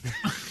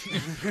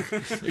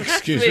 Excuse me.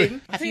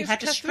 Catherine, I Have think you it's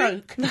had a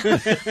Catherine.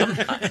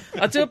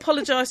 stroke? I do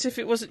apologise if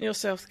it wasn't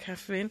yourself,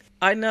 Catherine.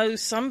 I know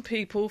some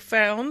people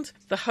found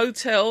the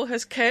hotel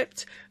has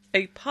kept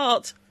a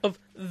part of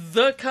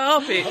the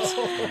carpet,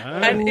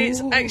 and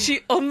it's actually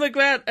on the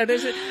ground. And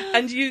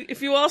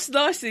if you ask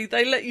nicely,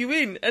 they let you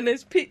in. And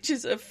there's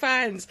pictures of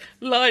fans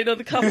lying on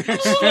the carpet,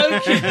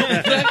 stroking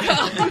the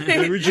carpet.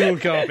 The original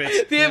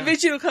carpet. The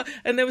original carpet.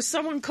 And there was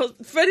someone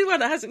for anyone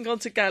that hasn't gone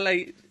to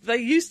Galley, they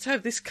used to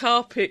have this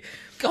carpet.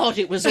 God,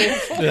 it was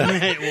awful.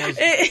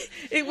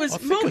 It was I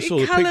think I saw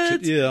the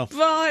multicoloured, picture, yeah.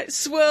 bright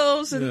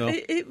swirls, and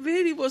Yeah. it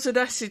really was an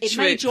acid It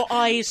trip. made your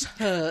eyes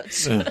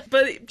hurt.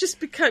 But it just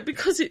became,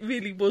 because it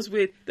really was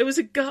weird. There was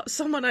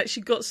someone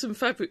actually got some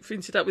fabric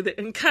printed up with it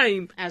and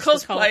came As the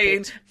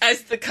cosplaying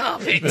as the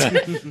carpet.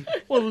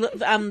 Well,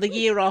 the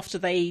year after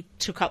they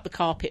took up the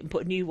carpet and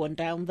put a new one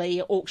down,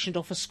 they auctioned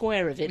off a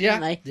square of it,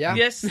 didn't they? Yeah.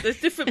 Yes,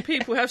 there's different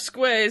people have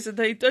squares and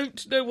they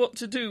don't know what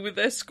to do with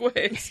their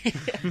squares.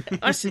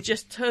 I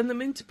suggest turn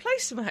them into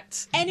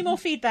placemats. Any more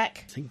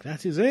feedback? I think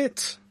that is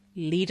it.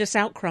 Lead us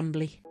out,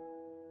 Crumbly.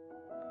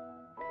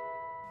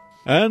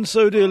 And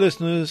so, dear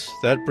listeners,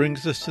 that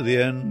brings us to the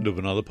end of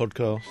another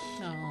podcast.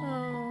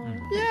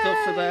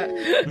 God for that.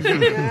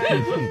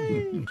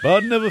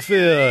 But never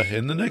fear,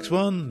 in the next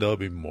one, there'll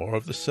be more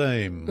of the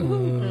same.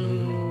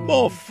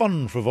 More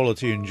fun,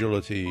 frivolity and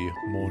jollity,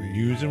 more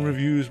news and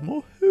reviews,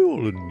 more Who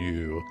all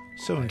new.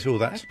 So until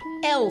that,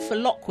 L for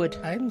Lockwood.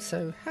 I'm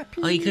so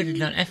happy. Oh, you could have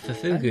done F for I'm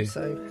Fugu.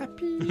 so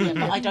happy. Yeah,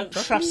 but I don't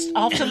trust.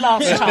 After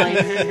last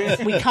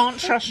time, we can't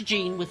trust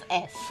Jean with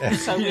F,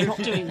 so we're not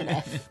doing an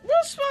F.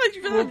 That's fine.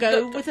 You can We'll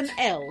go with an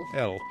L.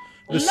 L.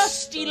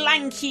 Lusty,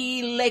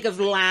 lanky leg of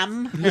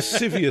lamb.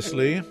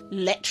 Lasciviously,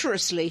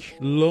 Lecherously.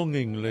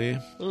 longingly,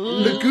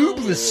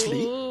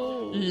 Lugubriously.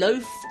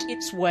 Loafed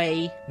its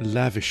way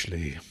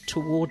lavishly.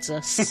 towards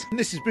us. And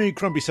this is me,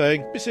 Crumbly,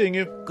 saying, be seeing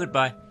you.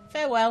 Goodbye.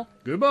 Farewell.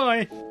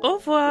 Goodbye. Au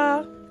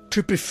revoir.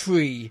 To be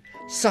free,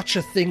 such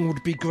a thing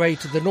would be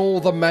greater than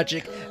all the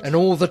magic and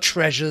all the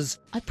treasures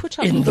I put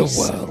up in with the this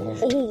world.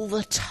 all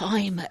the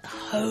time at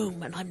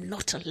home, and I'm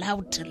not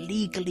allowed to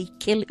legally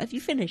kill. Have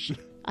you finished?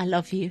 I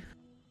love you.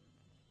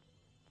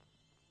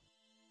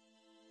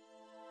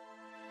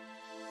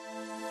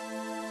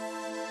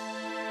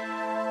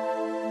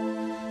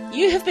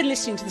 You have been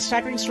listening to the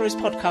Staggering Stories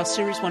podcast,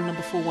 Series 1,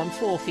 number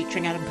 414,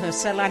 featuring Adam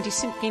Purcell, Andy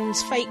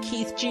Simpkins, Fake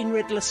Keith, Jean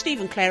Riddler,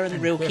 Stephen Clare, and the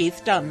real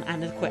Keith Dunn,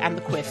 and the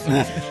Quiff.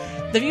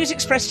 The views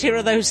expressed here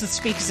are those of the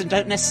speakers and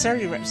don't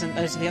necessarily represent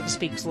those of the other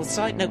speakers on the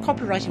site. No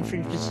copyright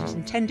infringement is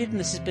intended, and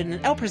this has been an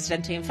El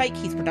Presidente and Fake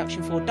Keith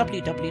production for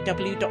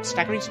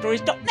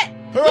www.staggeringstories.net.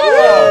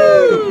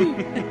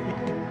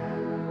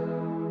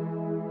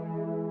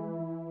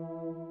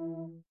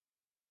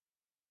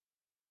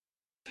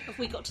 Have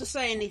we got to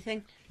say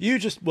anything? You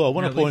just, well,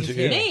 when I No, point we at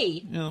can you.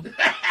 Me? Yeah.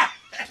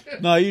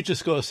 No, you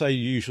just got to say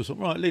your usual sort.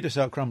 Right, lead us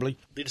out, Crumbly.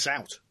 Lead us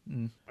out.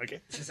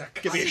 Okay.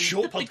 Give me a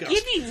short podcast.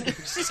 Beginning.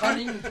 This is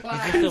The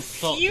plot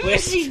twist.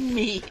 confusing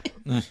me.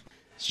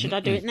 Should I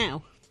do it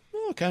now?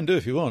 Well, I can do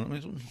if you want. I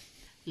mean,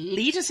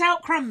 Lead us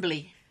out,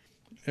 Crumbly.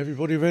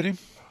 everybody ready?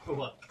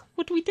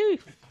 What do we do?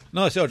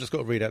 No, see, I've just got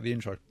to read out the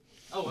intro.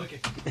 Oh, okay.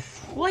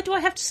 Why do I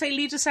have to say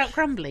lead us out,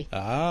 Crumbly?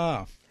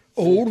 Ah.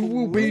 All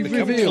will be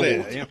revealed.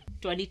 Clear, yeah.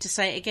 Do I need to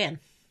say it again?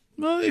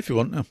 No, if you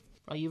want. No.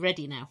 Are you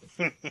ready now?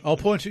 I'll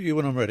point at you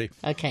when I'm ready.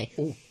 Okay.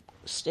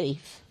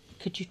 Steve,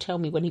 could you tell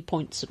me when he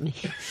points at me?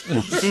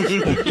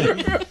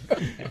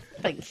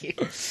 Thank you.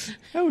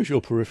 How is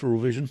your peripheral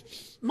vision?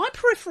 My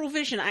peripheral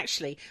vision,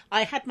 actually,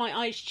 I had my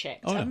eyes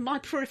checked, Oh, yeah. and my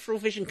peripheral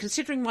vision,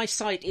 considering my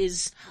sight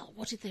is...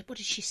 what did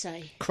she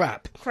say?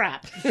 Crap.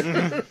 Crap.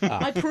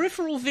 My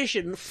peripheral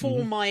vision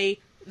for my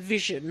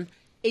vision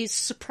is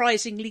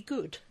surprisingly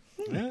good.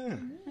 Yeah.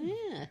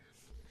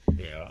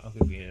 Yeah, I'll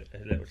give you a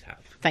little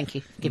tap. Thank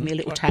you. Give me a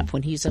little tap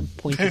when he's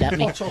pointed at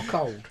me. Hot or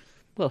cold?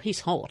 Well, he's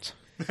hot.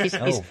 He's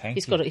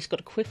got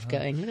a quiff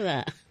going. Look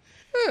at that.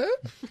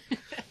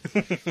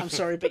 I'm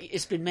sorry, but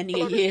it's been many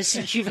a year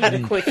since you've had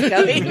a quiff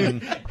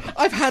going.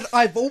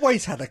 I've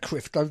always had a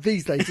quiff, though.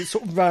 These days it's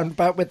sort of round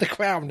about where the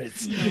crown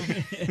is.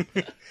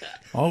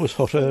 I was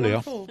hot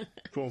earlier. Go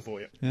on for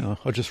you. Yeah,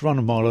 I just run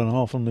a mile and a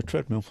half on the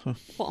treadmill. So.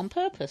 What, on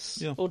purpose?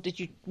 Yeah. Or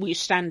were you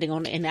standing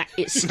on it and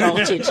it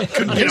started?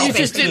 You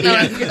just didn't know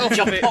how to get off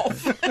jump of it.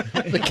 off.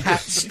 The cat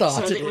So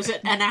started it was it.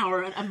 an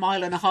hour, a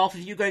mile and a half of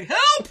you going,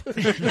 help!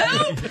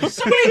 Help!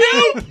 Somebody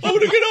help! I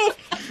want to get off!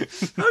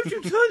 How'd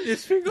you turn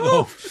this thing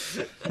off?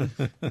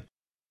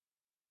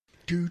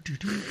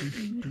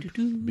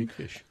 Big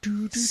fish.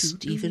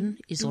 Stephen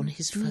is on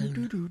his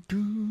phone.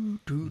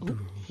 Oh,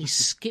 he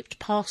skipped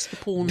past the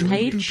porn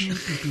page.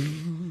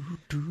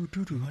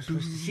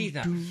 See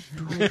that?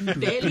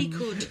 Barely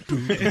could.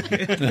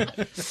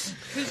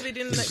 Who's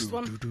leading the next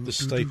one? The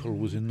staple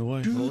was in the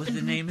way. What was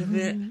the name of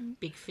it?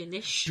 Big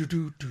finish. Yeah,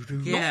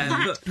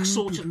 That but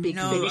sort of big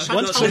No, finish. I I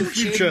Once told in you.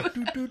 future.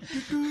 Doctor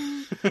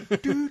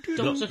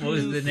What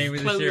was Who, the name of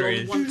the colon,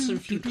 series? Once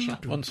and Future.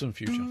 Once and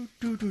future.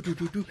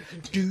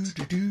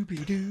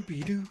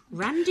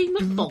 Randy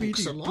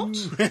McBonks-a-lot?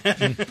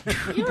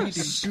 You're a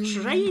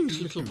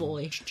strange little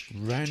boy.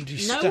 Randy No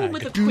Stagg. one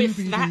with a quiff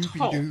that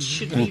hot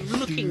should be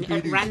looking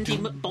at Randy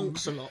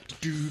McBonks-a-lot.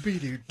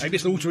 Maybe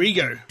it's an alter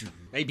ego.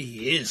 Maybe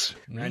he is.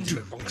 Randy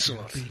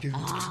McBonks-a-lot.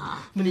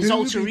 But his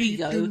alter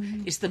ego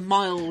is the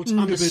mild,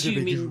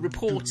 unassuming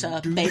reporter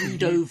Ben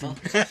Dover.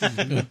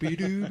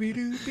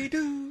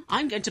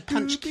 I'm going to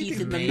punch Keith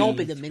in the knob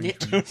in a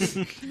minute.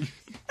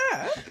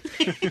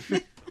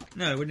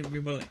 No, it wouldn't be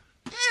bullet.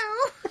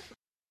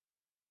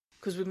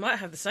 Because we might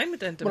have the same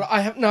addendum. Well,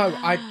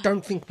 I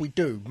don't think we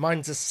do.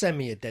 Mine's a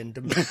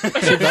semi-addendum.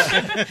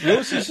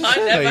 Yours is a I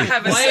never semi.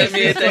 have a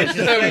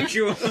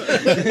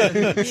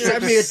semi-addendum.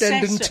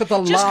 Semi-addendum to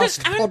the Just last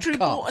because Andrew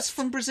bought podcast. us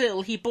from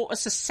Brazil, he bought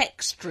us a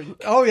sex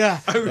drink. Oh,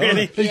 yeah. Oh,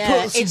 really? He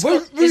Yeah, put it's some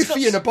got- it's got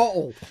roofie in a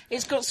bottle.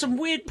 It's got some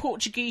weird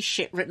Portuguese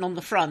shit written on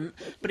the front,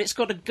 but it's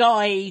got a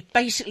guy,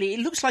 basically, it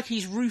looks like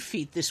he's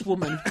roofied this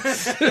woman.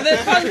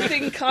 They're both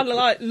in kind of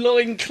like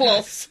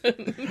loincloths.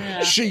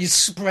 She's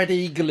spread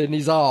eagle in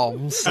his arms.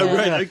 Oh,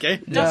 right,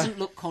 okay. Doesn't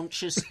look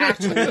conscious at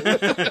all.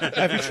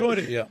 Have you tried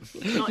it yet?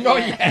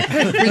 Not yet.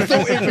 We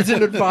thought it was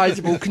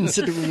inadvisable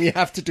considering we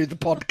have to do the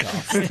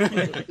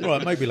podcast.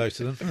 Right, maybe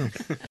later then.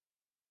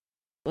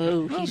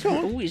 Oh, he's Come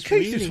on. always Keith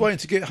really... is waiting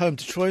to get home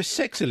to try a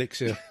sex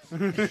elixir.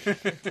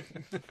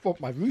 What,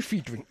 my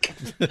roofie drink?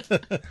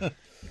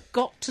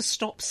 got to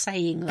stop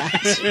saying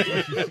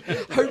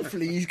that.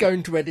 Hopefully he's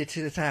going to edit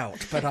it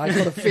out, but I've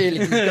got a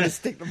feeling he's going to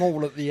stick them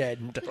all at the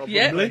end.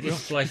 Yeah. We'll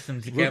slice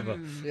them together.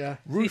 Yeah.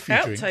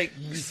 Roofie drink.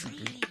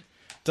 Outtake.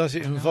 Does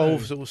it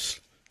involve sort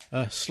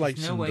of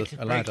slates no way and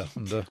to a ladder?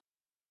 And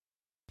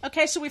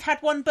Okay, so we've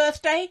had one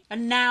birthday,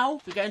 and now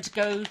we're going to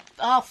go...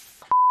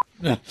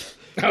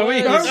 Are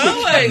we?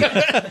 Oh, wait.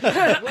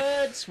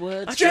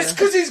 Words. Just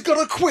because he's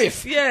got a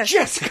quiff. Yeah.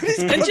 Just because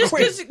he's got And a just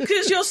quiff.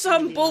 because your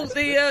son bought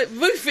the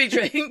roofie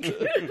drink.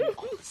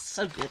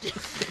 So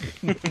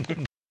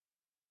good.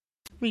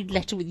 Read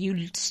letter with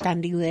you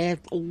standing there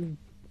all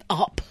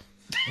up.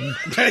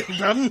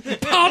 Pardon?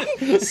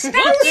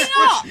 Standing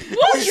up!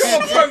 What's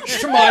your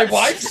approach to my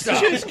wife, sir?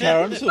 cheers,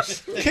 Karen.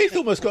 Keith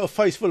almost got a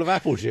face full of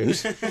apple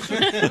juice.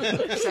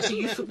 That's a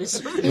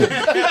euphemism.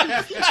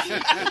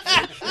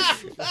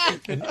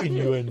 An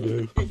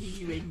innuendo.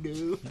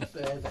 Innuendo.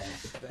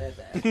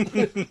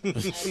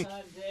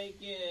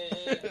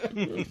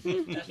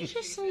 Did you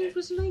just say he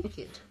was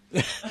naked?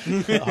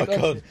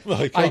 I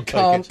I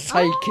can't take it.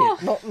 take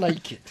it. Not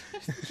naked.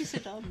 She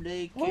said, I'm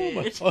naked.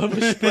 I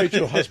almost sprayed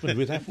your husband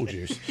with apple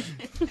juice.